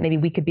thought that maybe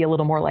we could be a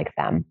little more like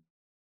them.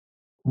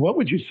 What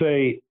would you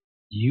say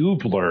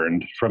you've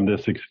learned from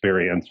this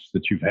experience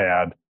that you've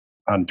had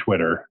on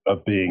Twitter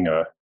of being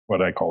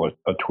what I call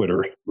a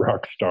Twitter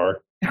rock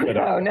star? But,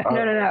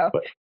 no.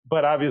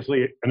 But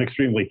obviously an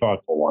extremely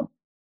thoughtful one.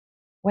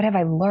 What have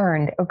I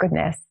learned? Oh,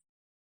 goodness.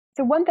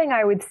 So one thing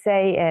I would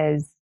say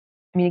is,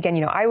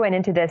 again, I went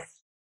into this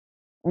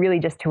really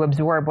just to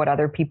absorb what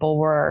other people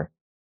were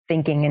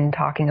thinking and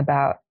talking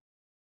about.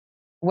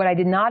 What I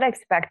did not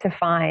expect to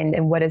find,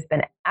 and what has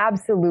been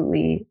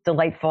absolutely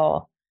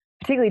delightful,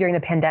 particularly during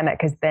the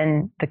pandemic, has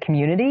been the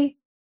community.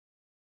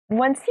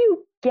 Once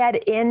you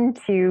get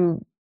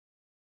into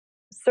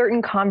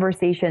certain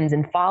conversations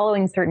and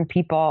following certain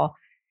people,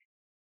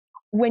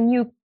 when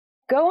you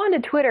go onto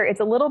Twitter,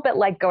 it's a little bit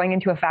like going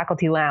into a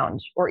faculty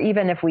lounge, or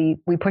even if we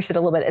push it a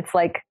little bit, it's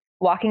like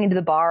walking into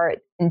the bar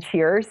in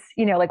Cheers,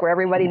 like where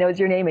everybody knows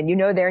your name and you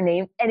know their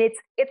name. And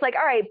it's like,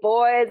 all right,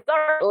 boys, all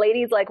right,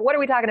 ladies, like, what are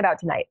we talking about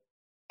tonight?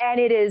 And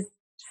it is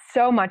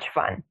so much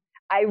fun.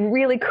 I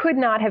really could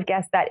not have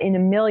guessed that in a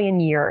million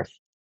years.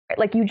 Right?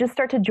 Like, you just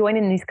start to join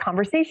in these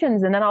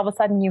conversations, and then all of a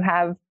sudden you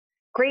have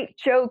great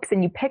jokes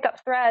and you pick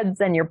up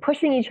threads and you're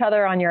pushing each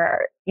other on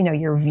your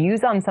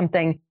views on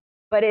something,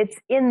 but it's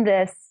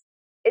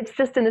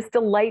just in this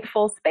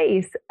delightful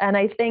space. And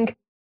I think,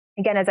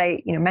 again, as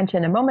I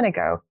mentioned a moment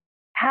ago,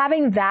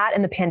 having that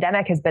in the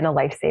pandemic has been a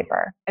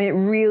lifesaver. I mean, it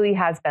really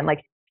has been.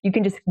 Like, you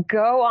can just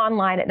go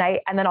online at night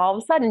and then all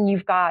of a sudden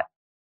you've got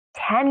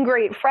 10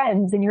 great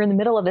friends and you're in the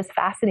middle of this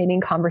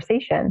fascinating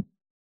conversation.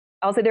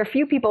 I'll say there are a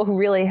few people who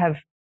really have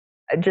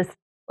just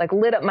like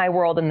lit up my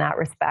world in that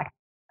respect.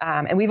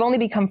 And we've only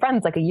become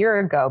friends like a year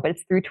ago, but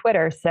it's through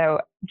Twitter. So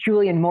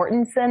Julian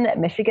Mortensen at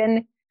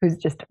Michigan, who's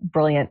just a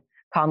brilliant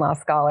con law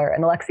scholar,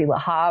 and Alexei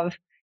Lahav,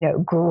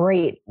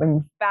 great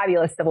and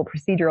fabulous civil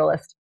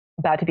proceduralist,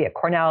 about to be at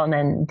Cornell, and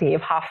then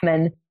Dave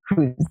Hoffman,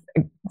 who's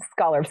a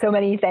scholar of so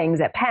many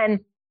things at Penn.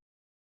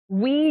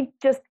 We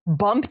just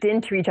bumped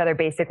into each other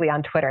basically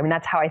on Twitter. I mean,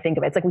 that's how I think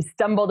of it. It's like we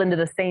stumbled into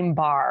the same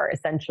bar,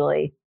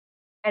 essentially.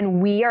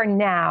 And we are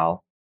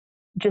now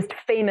just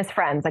famous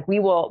friends. Like, we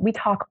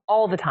talk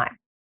all the time.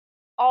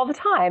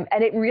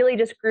 And it really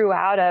just grew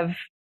out of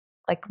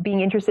like being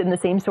interested in the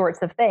same sorts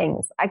of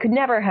things. I could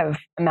never have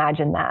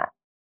imagined that.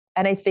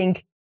 And I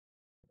think,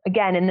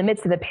 again, in the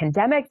midst of the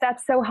pandemic,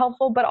 that's so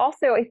helpful, but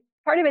also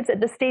part of it's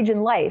at the stage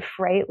in life,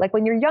 right? Like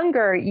when you're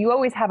younger, you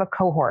always have a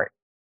cohort.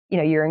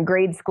 You're in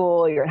grade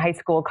school, you're in high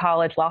school,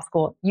 college, law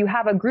school. You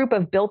have a group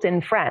of built-in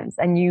friends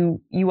and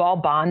you all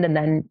bond, and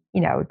then,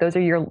 those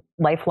are your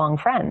lifelong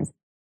friends.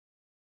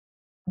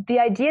 The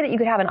idea that you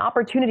could have an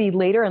opportunity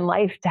later in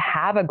life to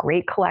have a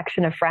great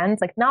collection of friends,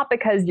 like not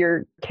because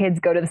your kids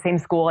go to the same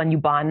school and you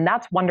bond, and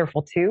that's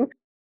wonderful too,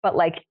 but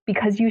like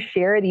because you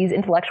share these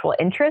intellectual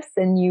interests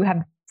and you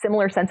have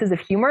similar senses of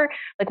humor,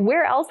 like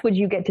where else would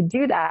you get to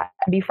do that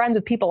and be friends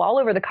with people all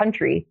over the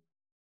country?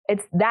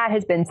 That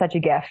has been such a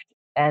gift.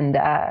 And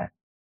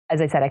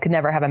as I said, I could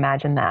never have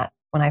imagined that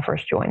when I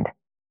first joined.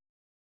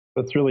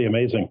 That's really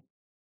amazing.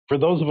 For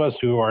those of us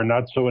who are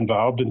not so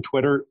involved in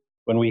Twitter,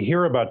 when we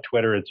hear about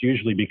Twitter, it's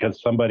usually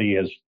because somebody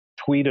has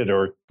tweeted,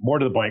 or more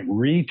to the point,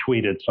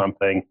 retweeted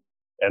something,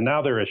 and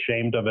now they're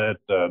ashamed of it.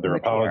 They're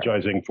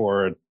apologizing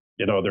for it.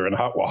 They're in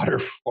hot water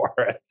for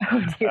it.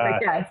 Oh, dear,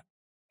 yes.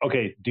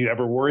 Okay. Do you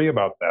ever worry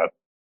about that?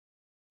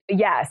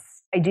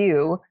 Yes, I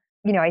do.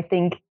 I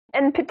think,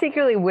 and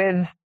particularly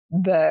with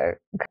the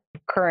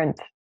current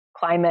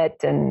climate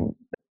and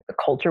the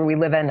culture we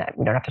live in,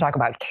 we don't have to talk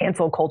about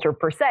cancel culture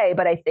per se,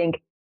 but I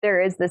think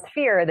there is this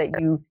fear that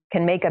you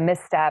can make a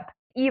misstep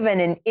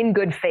even in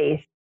good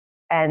faith,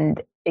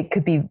 and it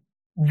could be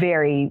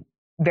very,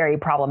 very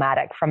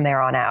problematic from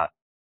there on out.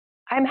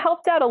 I'm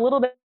helped out a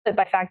little bit by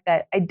the fact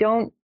that I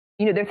don't,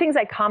 there are things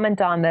I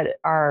comment on that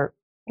are,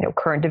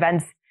 current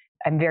events.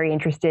 I'm very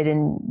interested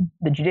in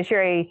the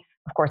judiciary,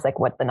 of course, like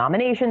what the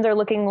nominations are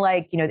looking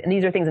like, and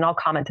these are things, and I'll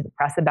comment to the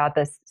press about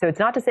this. So it's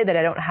not to say that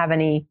I don't have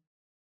I'm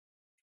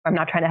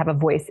not trying to have a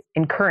voice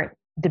in current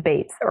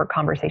debates or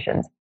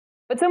conversations,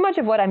 but so much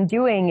of what I'm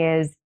doing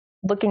is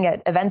looking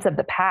at events of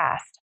the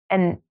past.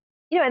 And,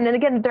 and then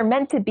again, they're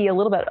meant to be a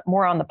little bit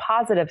more on the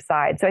positive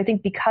side. So I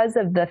think because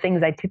of the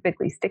things I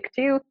typically stick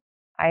to,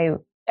 I've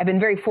been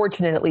very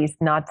fortunate, at least,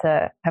 not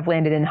to have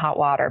landed in hot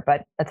water,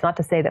 but that's not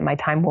to say that my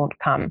time won't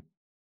come.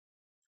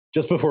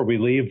 Just before we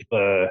leave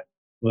the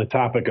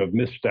topic of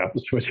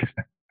missteps, which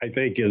I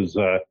think is,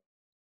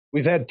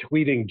 we've had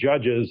tweeting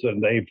judges,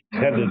 and they've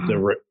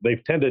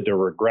tended to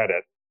regret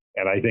it,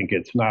 and I think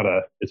it's not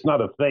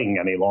a thing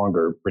any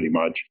longer, pretty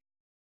much.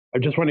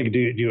 I'm just wondering, do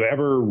you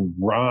ever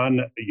run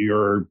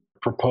your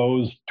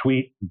proposed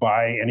tweet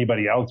by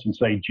anybody else and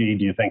say, "Gee,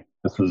 do you think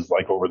this is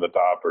like over the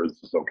top, or is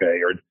this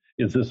okay, or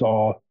is this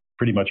all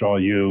pretty much all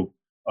you,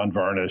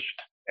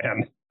 unvarnished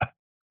and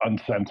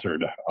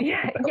uncensored?"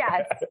 Yeah,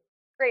 yes.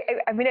 Great.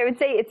 I mean, I would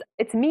say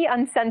it's me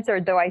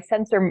uncensored, though I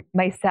censor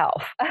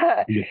myself.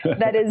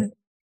 That is,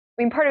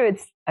 part of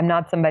it's, I'm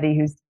not somebody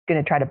who's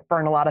going to try to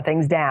burn a lot of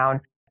things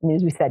down. I mean,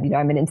 as we said,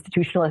 I'm an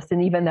institutionalist,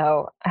 and even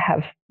though I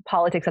have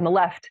politics on the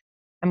left,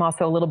 I'm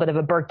also a little bit of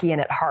a Burkean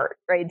at heart,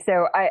 right?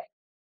 So I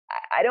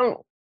don't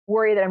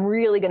worry that I'm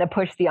really going to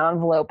push the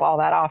envelope all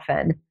that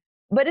often,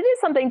 but it is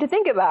something to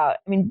think about.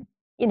 I mean,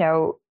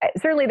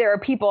 certainly there are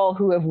people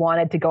who have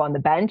wanted to go on the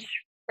bench,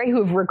 right?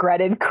 Who have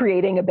regretted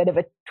creating a bit of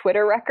a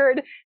Twitter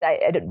record.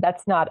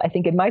 That's not, I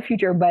think, in my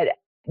future, but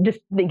just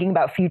thinking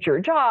about future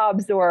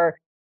jobs, or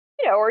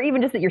even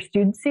just that your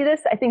students see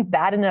this, I think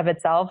that in and of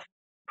itself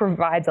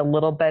provides a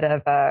little bit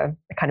of a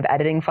kind of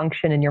editing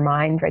function in your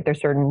mind, right? There's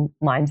certain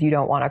lines you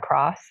don't want to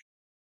cross.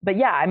 But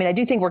yeah, I mean, I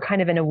do think we're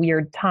kind of in a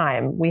weird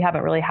time. We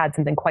haven't really had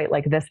something quite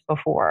like this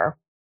before,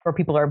 where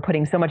people are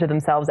putting so much of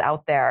themselves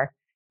out there.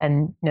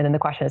 And then the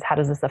question is, how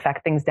does this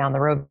affect things down the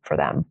road for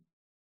them?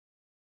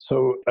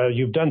 So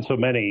you've done so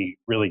many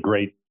really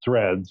great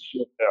threads.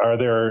 Are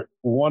there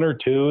one or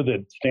two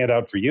that stand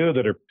out for you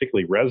that are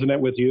particularly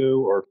resonant with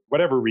you, or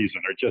whatever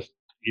reason, or just,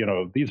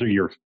 these are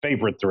your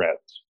favorite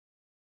threads?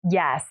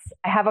 Yes,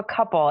 I have a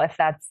couple, if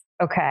that's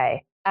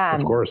okay.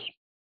 Of course.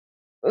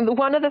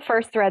 One of the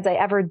first threads I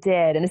ever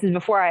did, and this is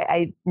before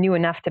I knew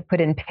enough to put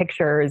in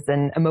pictures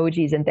and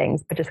emojis and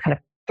things, but just kind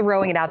of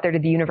throwing it out there to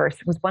the universe,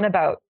 was one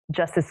about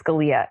Justice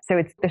Scalia.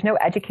 So there's no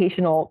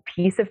educational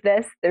piece of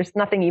this. There's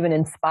nothing even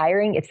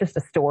inspiring. It's just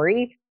a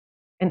story.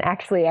 And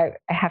actually, I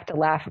have to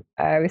laugh.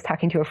 I was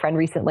talking to a friend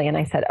recently and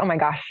I said, oh my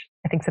gosh,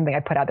 I think something I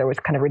put out there was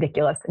kind of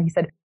ridiculous. And he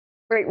said,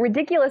 right,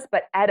 ridiculous,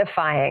 but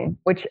edifying,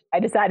 which I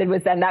decided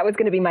was then that was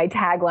going to be my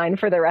tagline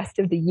for the rest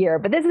of the year.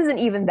 But this isn't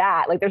even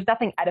that. Like, there's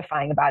nothing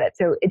edifying about it.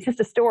 So it's just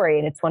a story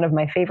and it's one of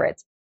my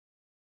favorites.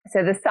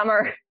 So the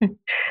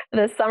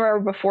summer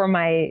before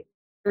my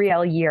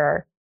 3L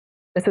year,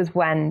 this was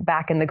when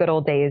back in the good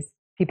old days,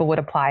 people would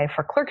apply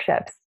for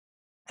clerkships.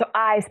 So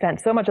I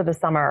spent so much of the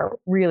summer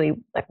really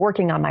like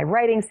working on my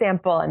writing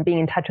sample and being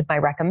in touch with my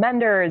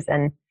recommenders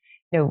and,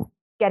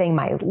 getting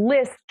my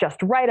list just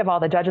right of all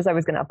the judges I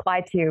was going to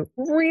apply to.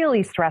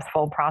 Really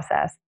stressful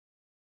process.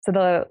 So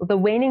the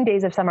waning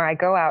days of summer, I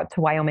go out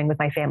to Wyoming with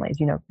my family,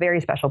 very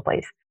special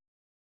place.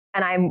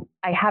 And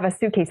I have a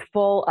suitcase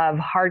full of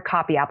hard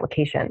copy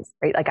applications,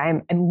 right? Like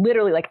I'm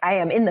literally like, I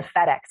am in the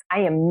FedEx. I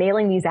am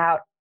mailing these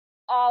out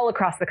all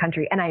across the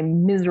country and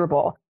I'm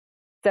miserable.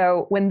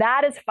 So when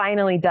that is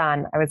finally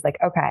done, I was like,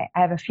 okay, I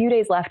have a few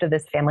days left of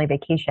this family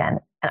vacation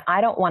and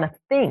I don't want to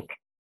think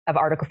of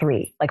Article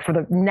 3, like for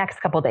the next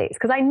couple of days,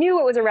 because I knew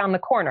it was around the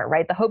corner,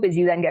 right? The hope is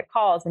you then get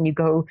calls and you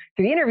go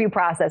through the interview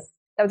process.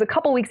 That was a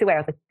couple of weeks away. I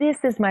was like, this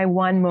is my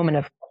one moment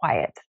of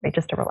quiet, right?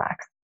 Just to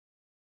relax.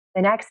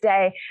 The next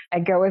day,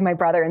 I go with my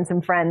brother and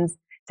some friends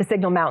to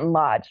Signal Mountain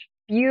Lodge.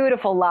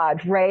 Beautiful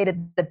lodge right at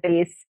the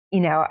base,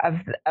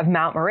 of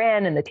Mount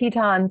Marin and the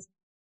Tetons.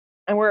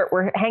 And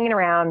we're hanging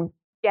around,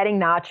 getting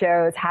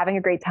nachos, having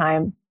a great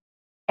time.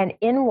 And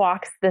in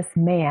walks this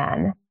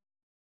man.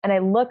 And I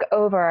look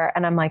over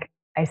and I'm like,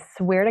 I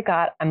swear to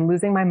God, I'm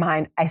losing my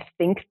mind. I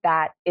think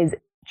that is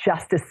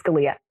Justice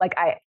Scalia. Like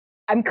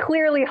I'm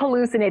clearly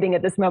hallucinating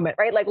at this moment,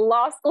 right? Like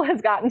law school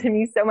has gotten to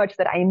me so much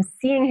that I am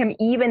seeing him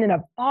even in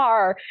a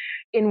bar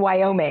in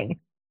Wyoming.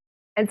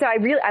 And so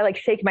I like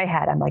shake my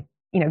head. I'm like,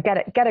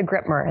 get a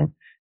grip, Marin.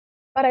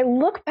 But I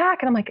look back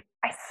and I'm like,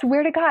 I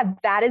swear to God,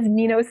 that is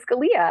Nino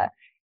Scalia.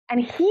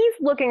 And he's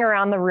looking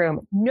around the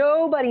room.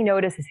 Nobody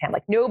notices him.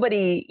 Like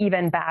nobody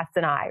even bats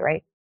an eye,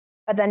 right?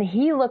 But then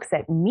he looks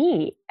at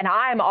me and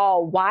I'm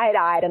all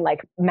wide-eyed and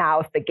like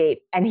mouth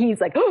agape. And he's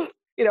like, oh,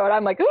 and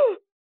I'm like, oh.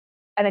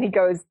 And then he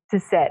goes to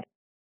sit.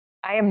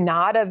 I am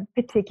not a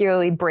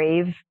particularly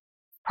brave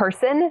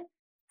person.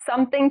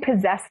 Something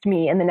possessed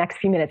me in the next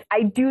few minutes.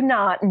 I do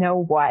not know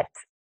what.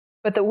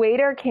 But the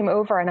waiter came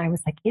over and I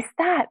was like, is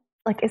that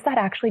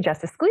actually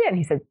Justice Scalia? And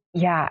he said,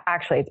 yeah,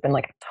 actually, it's been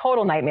like a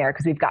total nightmare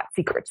because we've got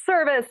Secret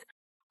Service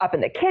up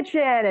in the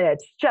kitchen and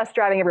it's just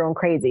driving everyone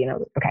crazy. And I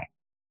was like, okay,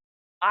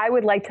 I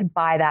would like to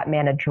buy that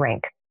man a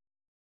drink.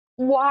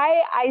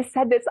 Why I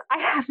said this, I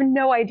have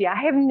no idea.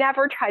 I have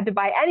never tried to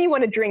buy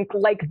anyone a drink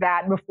like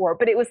that before,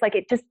 but it was like,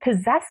 it just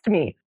possessed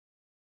me.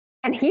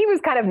 And he was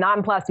kind of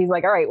nonplussed. He's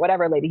like, all right,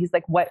 whatever, lady. He's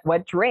like, what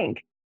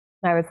drink?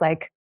 And I was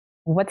like,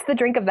 what's the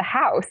drink of the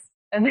house?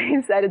 And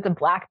they said it's a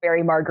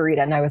blackberry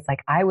margarita. And I was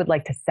like, I would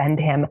like to send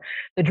him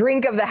the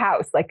drink of the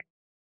house, like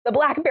the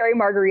blackberry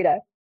margarita.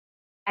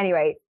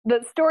 Anyway,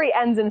 the story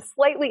ends in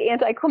slightly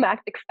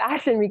anticlimactic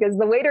fashion because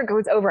the waiter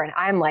goes over and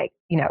I'm like,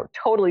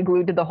 totally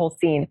glued to the whole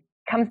scene.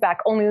 Comes back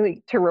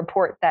only to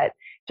report that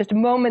just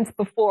moments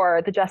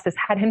before the justice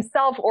had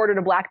himself ordered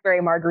a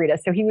blackberry margarita.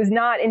 So he was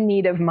not in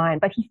need of mine,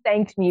 but he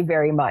thanked me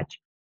very much.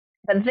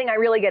 But the thing I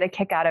really get a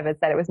kick out of is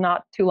that it was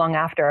not too long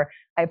after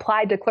I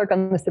applied to clerk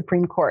on the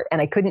Supreme Court and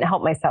I couldn't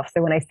help myself.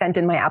 So when I sent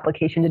in my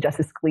application to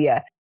Justice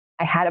Scalia,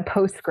 I had a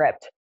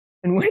postscript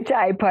in which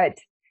I put,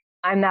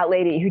 I'm that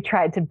lady who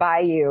tried to buy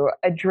you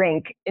a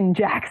drink in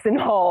Jackson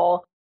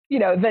Hole,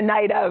 the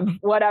night of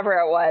whatever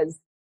it was.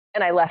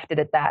 And I left it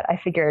at that. I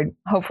figured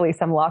hopefully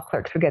some law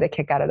clerks would get a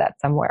kick out of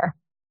that somewhere.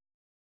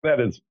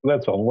 That's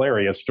a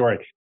hilarious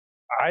story.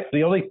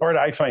 The only part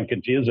I find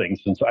confusing,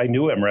 since I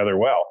knew him rather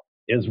well,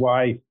 is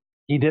why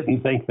he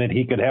didn't think that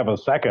he could have a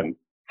second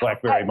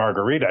blackberry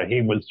margarita.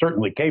 He was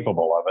certainly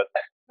capable of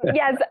it.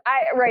 Yes,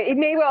 right. It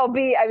may well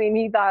be. I mean,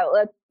 he thought,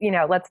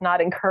 let's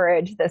not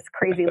encourage this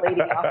crazy lady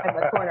off in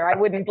the corner. I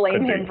wouldn't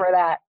blame him for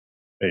that.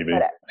 Maybe.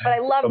 But I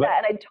love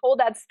that. And I told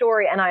that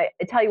story. And I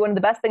tell you, one of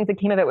the best things that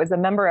came of it was a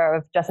member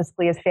of Justice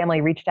Scalia's family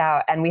reached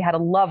out and we had a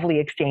lovely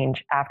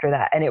exchange after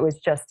that. And it was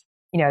just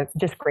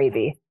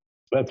gravy.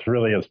 That's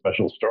really a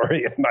special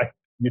story. And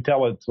you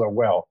tell it so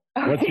well.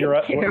 Oh,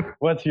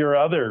 what's your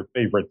other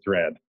favorite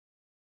thread?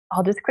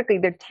 I'll just quickly,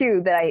 there are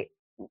two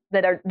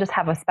that just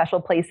have a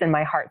special place in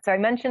my heart. So I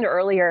mentioned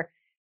earlier,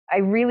 I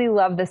really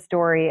love the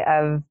story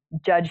of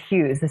Judge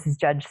Hughes. This is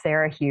Judge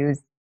Sarah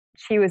Hughes.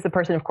 She was the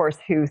person, of course,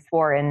 who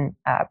swore in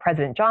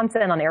President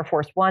Johnson on Air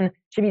Force One.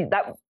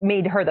 That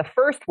made her the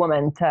first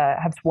woman to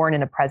have sworn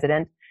in a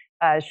president.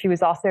 She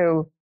was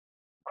also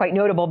quite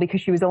notable because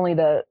she was only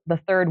the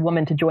third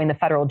woman to join the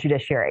federal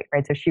judiciary,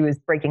 right? So she was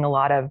breaking a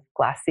lot of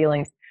glass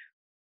ceilings.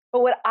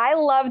 But what I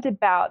loved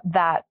about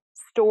that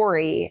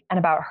story and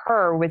about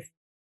her was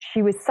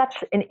she was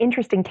such an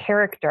interesting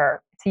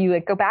character. So you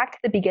go back to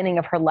the beginning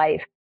of her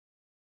life.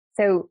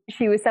 So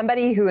she was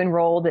somebody who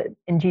enrolled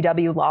in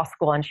GW Law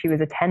School and she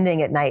was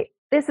attending at night.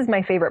 this is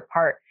my favorite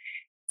part.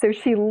 So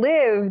she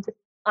lived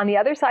on the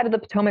other side of the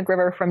Potomac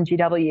River from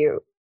GW.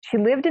 She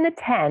lived in a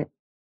tent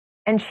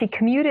and she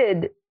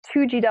commuted to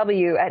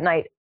GW at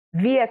night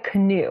via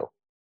canoe.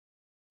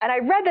 And I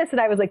read this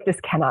and I was like, this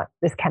cannot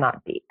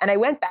be. And I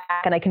went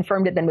back and I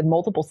confirmed it then with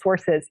multiple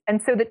sources.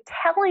 And so the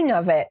telling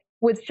of it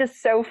was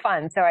just so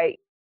fun. So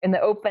in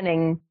the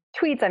opening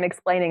tweets, I'm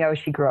explaining,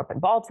 she grew up in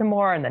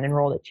Baltimore and then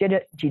enrolled at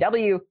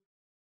GW.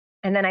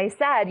 And then I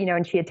said,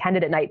 and she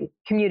attended at night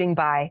commuting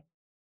by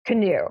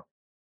canoe.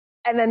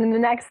 And then in the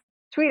next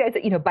tweet, I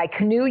said, by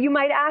canoe, you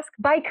might ask?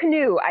 By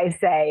canoe, I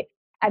say.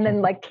 And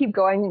then keep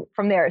going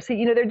from there. So,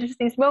 there are just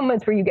these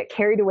moments where you get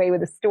carried away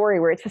with a story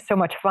where it's just so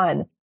much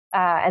fun.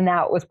 And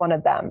that was one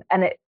of them.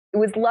 And it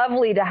was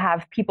lovely to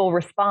have people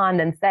respond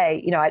and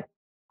say,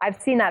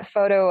 I've seen that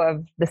photo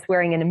of the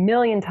swearing in a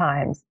million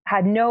times,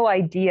 had no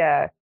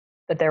idea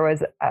that there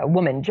was a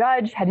woman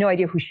judge, had no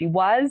idea who she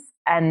was.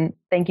 And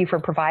thank you for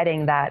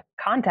providing that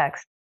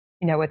context,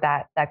 with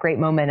that great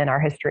moment in our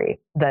history,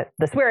 the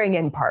swearing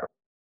in part.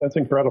 That's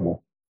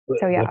incredible.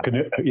 So,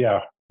 yeah,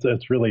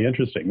 that's really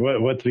interesting.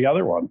 What's the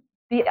other one?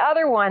 The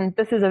other one,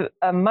 this is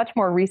a much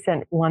more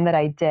recent one that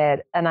I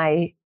did. And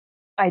I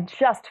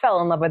just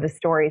fell in love with the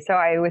story. So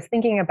I was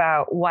thinking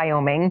about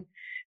Wyoming,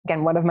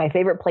 again, one of my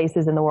favorite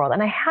places in the world.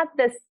 And I had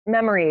this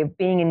memory of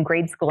being in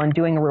grade school and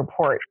doing a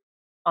report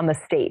on the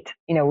state.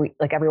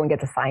 Everyone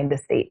gets assigned a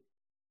state.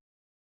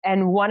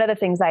 And one of the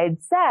things I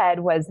had said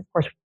was, of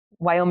course,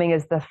 Wyoming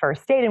is the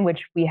first state in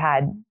which we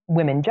had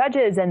women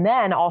judges and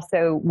then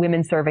also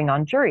women serving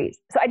on juries.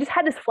 So I just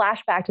had this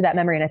flashback to that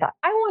memory. And I thought,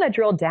 I want to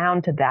drill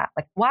down to that.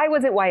 Why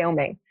was it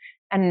Wyoming?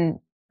 And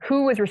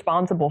who was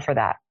responsible for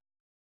that?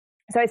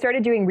 So I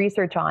started doing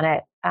research on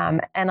it.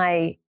 And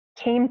I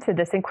came to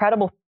this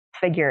incredible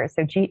figure.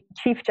 So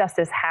Chief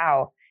Justice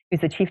Howe, who's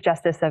the Chief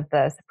Justice of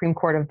the Supreme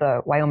Court of the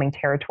Wyoming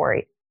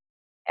Territory.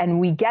 And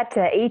we get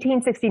to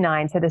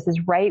 1869. So this is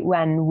right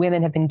when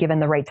women have been given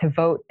the right to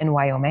vote in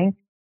Wyoming.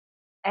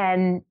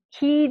 And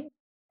he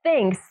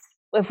thinks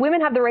if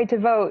women have the right to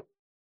vote,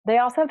 they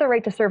also have the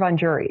right to serve on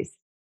juries.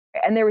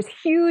 And there was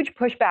huge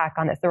pushback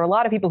on this. There were a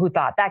lot of people who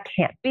thought that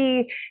can't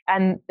be.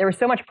 And there was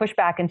so much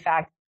pushback. In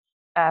fact,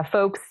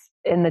 folks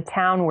in the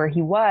town where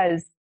he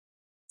was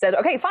said,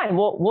 okay, fine,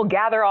 we'll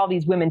gather all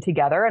these women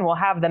together and we'll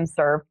have them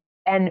serve.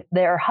 And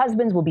their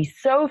husbands will be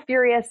so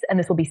furious. And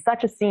this will be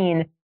such a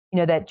scene,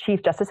 that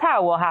Chief Justice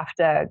Howe will have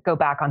to go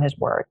back on his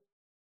word.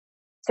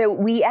 So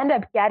we end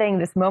up getting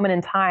this moment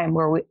in time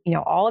where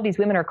all of these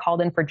women are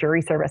called in for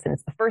jury service, and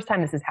it's the first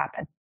time this has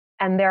happened.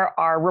 And there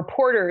are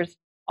reporters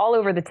all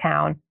over the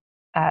town.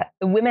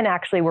 The women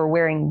actually were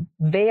wearing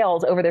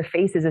veils over their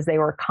faces as they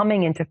were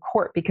coming into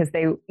court because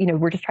they,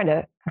 were just trying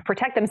to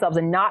protect themselves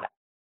and not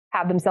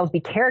have themselves be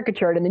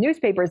caricatured in the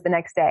newspapers the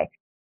next day.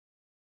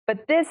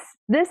 But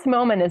this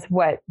moment is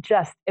what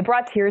it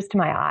brought tears to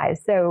my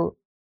eyes. So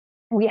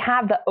we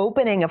have the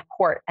opening of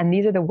court, and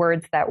these are the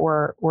words that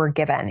were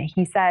given.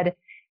 He said,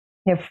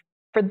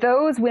 for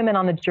those women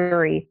on the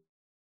jury,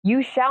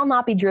 you shall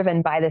not be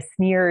driven by the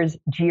sneers,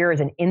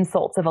 jeers, and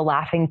insults of a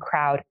laughing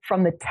crowd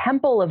from the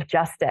temple of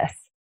justice.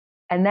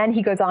 And then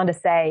he goes on to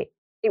say,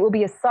 it will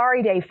be a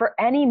sorry day for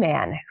any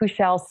man who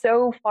shall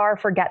so far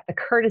forget the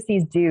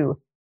courtesies due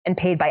and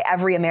paid by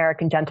every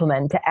American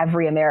gentleman to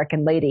every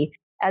American lady,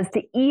 as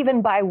to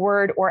even by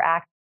word or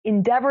act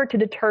endeavor to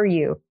deter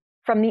you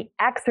from the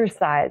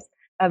exercise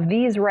of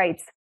these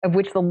rights of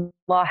which the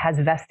law has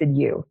vested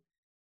you.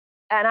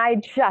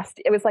 And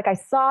it was like I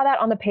saw that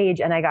on the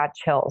page and I got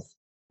chills,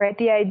 right?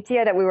 The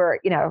idea that we were,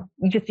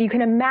 you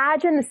can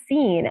imagine the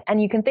scene and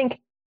you can think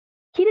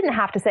he didn't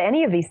have to say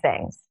any of these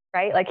things,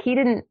 right? He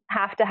didn't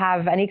have to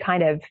have any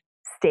kind of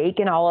stake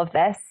in all of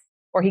this,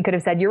 or he could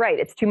have said, you're right,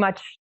 it's too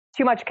much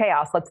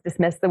chaos. Let's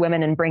dismiss the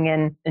women and bring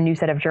in a new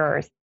set of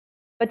jurors.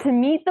 But to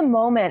meet the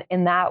moment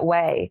in that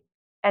way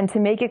and to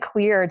make it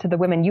clear to the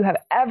women, you have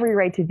every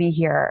right to be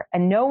here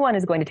and no one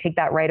is going to take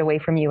that right away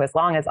from you as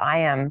long as I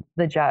am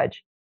the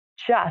judge.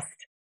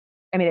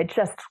 It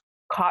just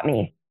caught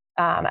me.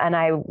 And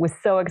I was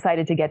so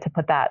excited to get to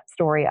put that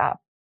story up.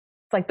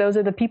 It's those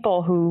are the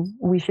people who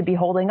we should be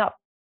holding up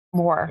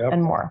more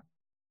and more.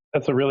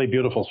 That's a really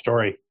beautiful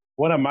story.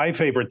 One of my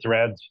favorite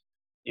threads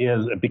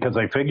is, because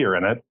I figure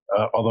in it,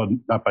 although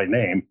not by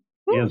name,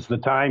 is the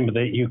time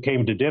that you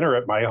came to dinner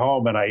at my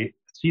home and I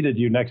seated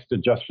you next to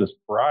Justice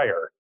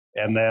Breyer.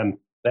 And then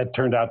that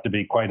turned out to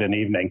be quite an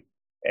evening.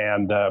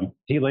 And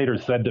he later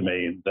said to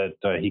me that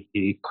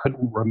he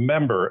couldn't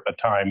remember a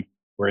time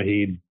where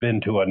he'd been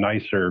to a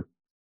nicer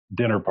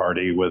dinner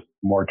party with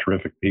more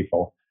terrific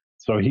people.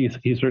 So he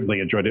certainly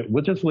enjoyed it.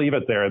 We'll just leave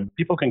it there.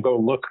 People can go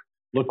look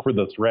for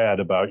the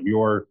thread about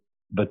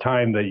the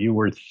time that you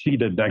were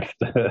seated next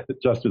to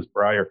Justice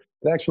Breyer.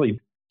 It actually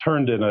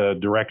turned in a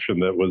direction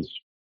that was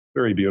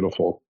very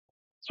beautiful.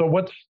 So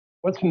what's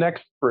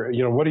next for,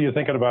 what are you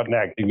thinking about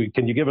next?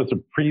 Can you give us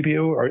a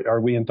preview? Are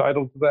we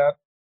entitled to that?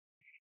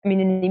 In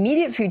the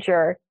immediate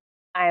future,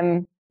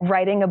 I'm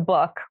writing a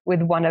book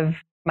with one of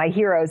my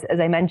heroes, as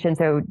I mentioned.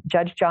 So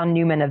Judge John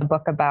Newman, of the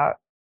book about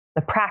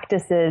the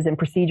practices and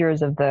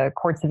procedures of the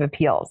courts of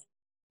appeals.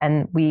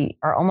 and we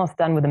are almost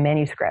done with a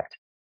manuscript.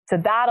 So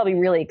that'll be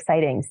really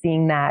exciting,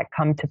 seeing that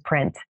come to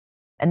print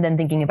and then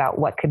thinking about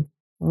what could,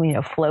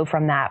 flow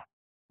from that.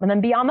 And then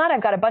beyond that,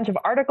 I've got a bunch of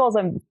articles.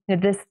 And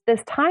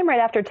this time right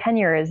after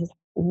tenure is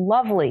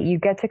lovely. You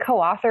get to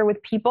co-author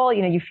with people.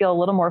 You feel a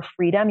little more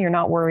freedom. You're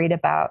not worried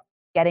about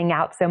getting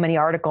out so many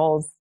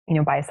articles,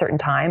 by a certain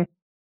time.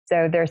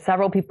 So there's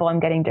several people I'm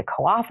getting to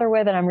co-author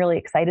with, and I'm really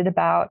excited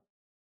about.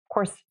 Of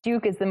course,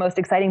 Duke is the most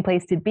exciting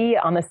place to be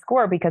on the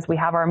score because we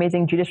have our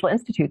amazing Judicial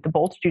Institute, the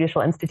Bolch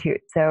Judicial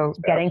Institute. So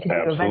getting to do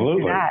events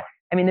like that,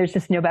 there's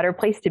just no better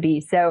place to be.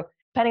 So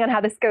depending on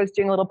how this goes,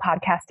 doing a little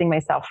podcasting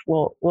myself,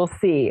 we'll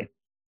see.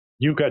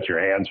 You've got your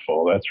hands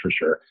full, that's for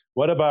sure.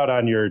 What about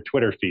on your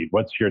Twitter feed?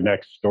 What's your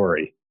next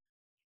story?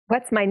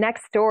 What's my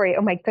next story?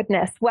 Oh my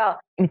goodness. Well,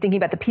 I'm thinking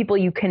about the people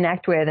you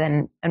connect with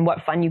and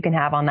what fun you can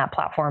have on that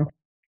platform.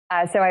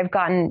 So I've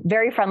gotten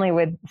very friendly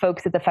with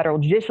folks at the Federal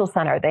Judicial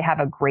Center. They have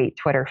a great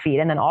Twitter feed.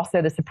 And then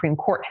also the Supreme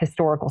Court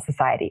Historical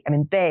Society.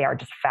 They are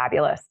just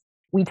fabulous.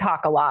 We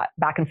talk a lot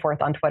back and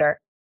forth on Twitter.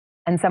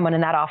 And someone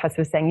in that office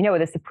was saying,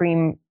 with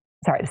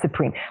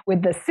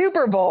the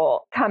Super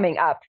Bowl coming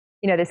up,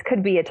 this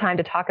could be a time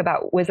to talk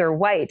about Whizzer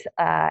White.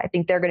 I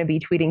think they're going to be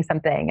tweeting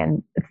something.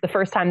 And it's the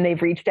first time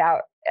they've reached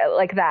out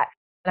like that.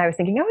 And I was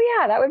thinking, oh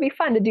yeah, that would be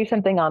fun to do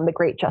something on the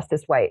great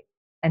Justice White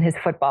and his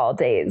football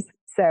days.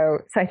 So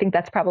I think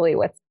that's probably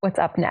what's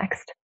up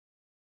next.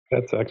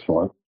 That's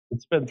excellent.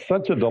 It's been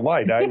such a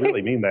delight. I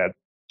really mean that,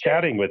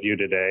 chatting with you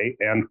today.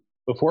 And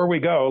before we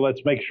go,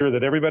 let's make sure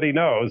that everybody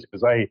knows,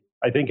 because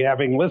I think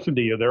having listened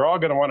to you, they're all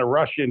going to want to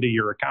rush into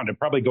your account and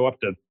probably go up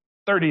to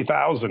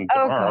 30,000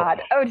 tomorrow. Oh,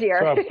 God. Oh,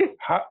 dear.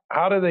 So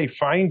how do they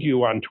find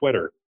you on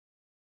Twitter?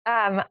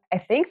 I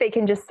think they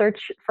can just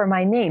search for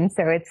my name.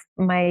 So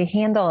my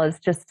handle is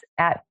just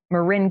at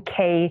Marin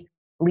K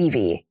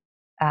Levy.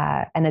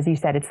 And as you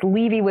said, it's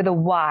Levy with a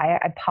Y.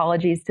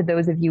 Apologies to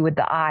those of you with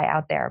the I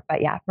out there.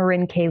 But yeah,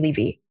 Marin K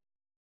Levy.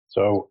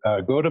 So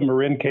go to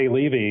Marin K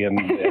Levy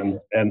and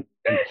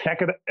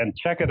check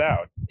it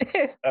out.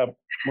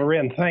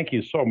 Marin, thank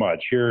you so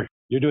much. You're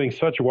doing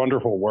such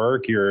wonderful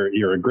work.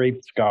 You're a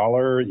great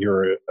scholar.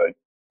 You're a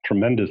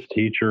tremendous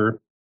teacher.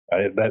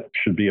 That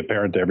should be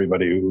apparent to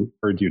everybody who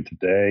heard you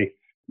today.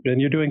 And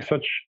you're doing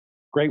such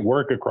great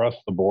work across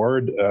the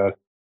board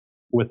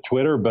with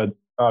Twitter, but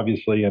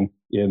obviously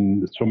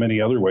in so many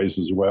other ways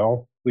as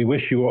well. We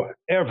wish you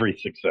every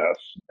success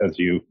as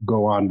you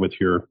go on with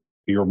your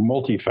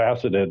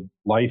multifaceted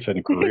life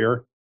and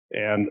career.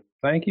 And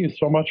thank you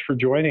so much for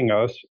joining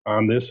us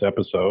on this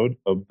episode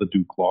of the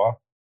Duke Law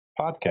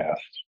Podcast.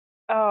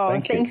 Oh,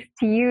 thanks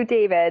to you,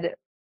 David.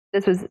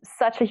 This was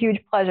such a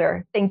huge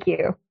pleasure. Thank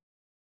you.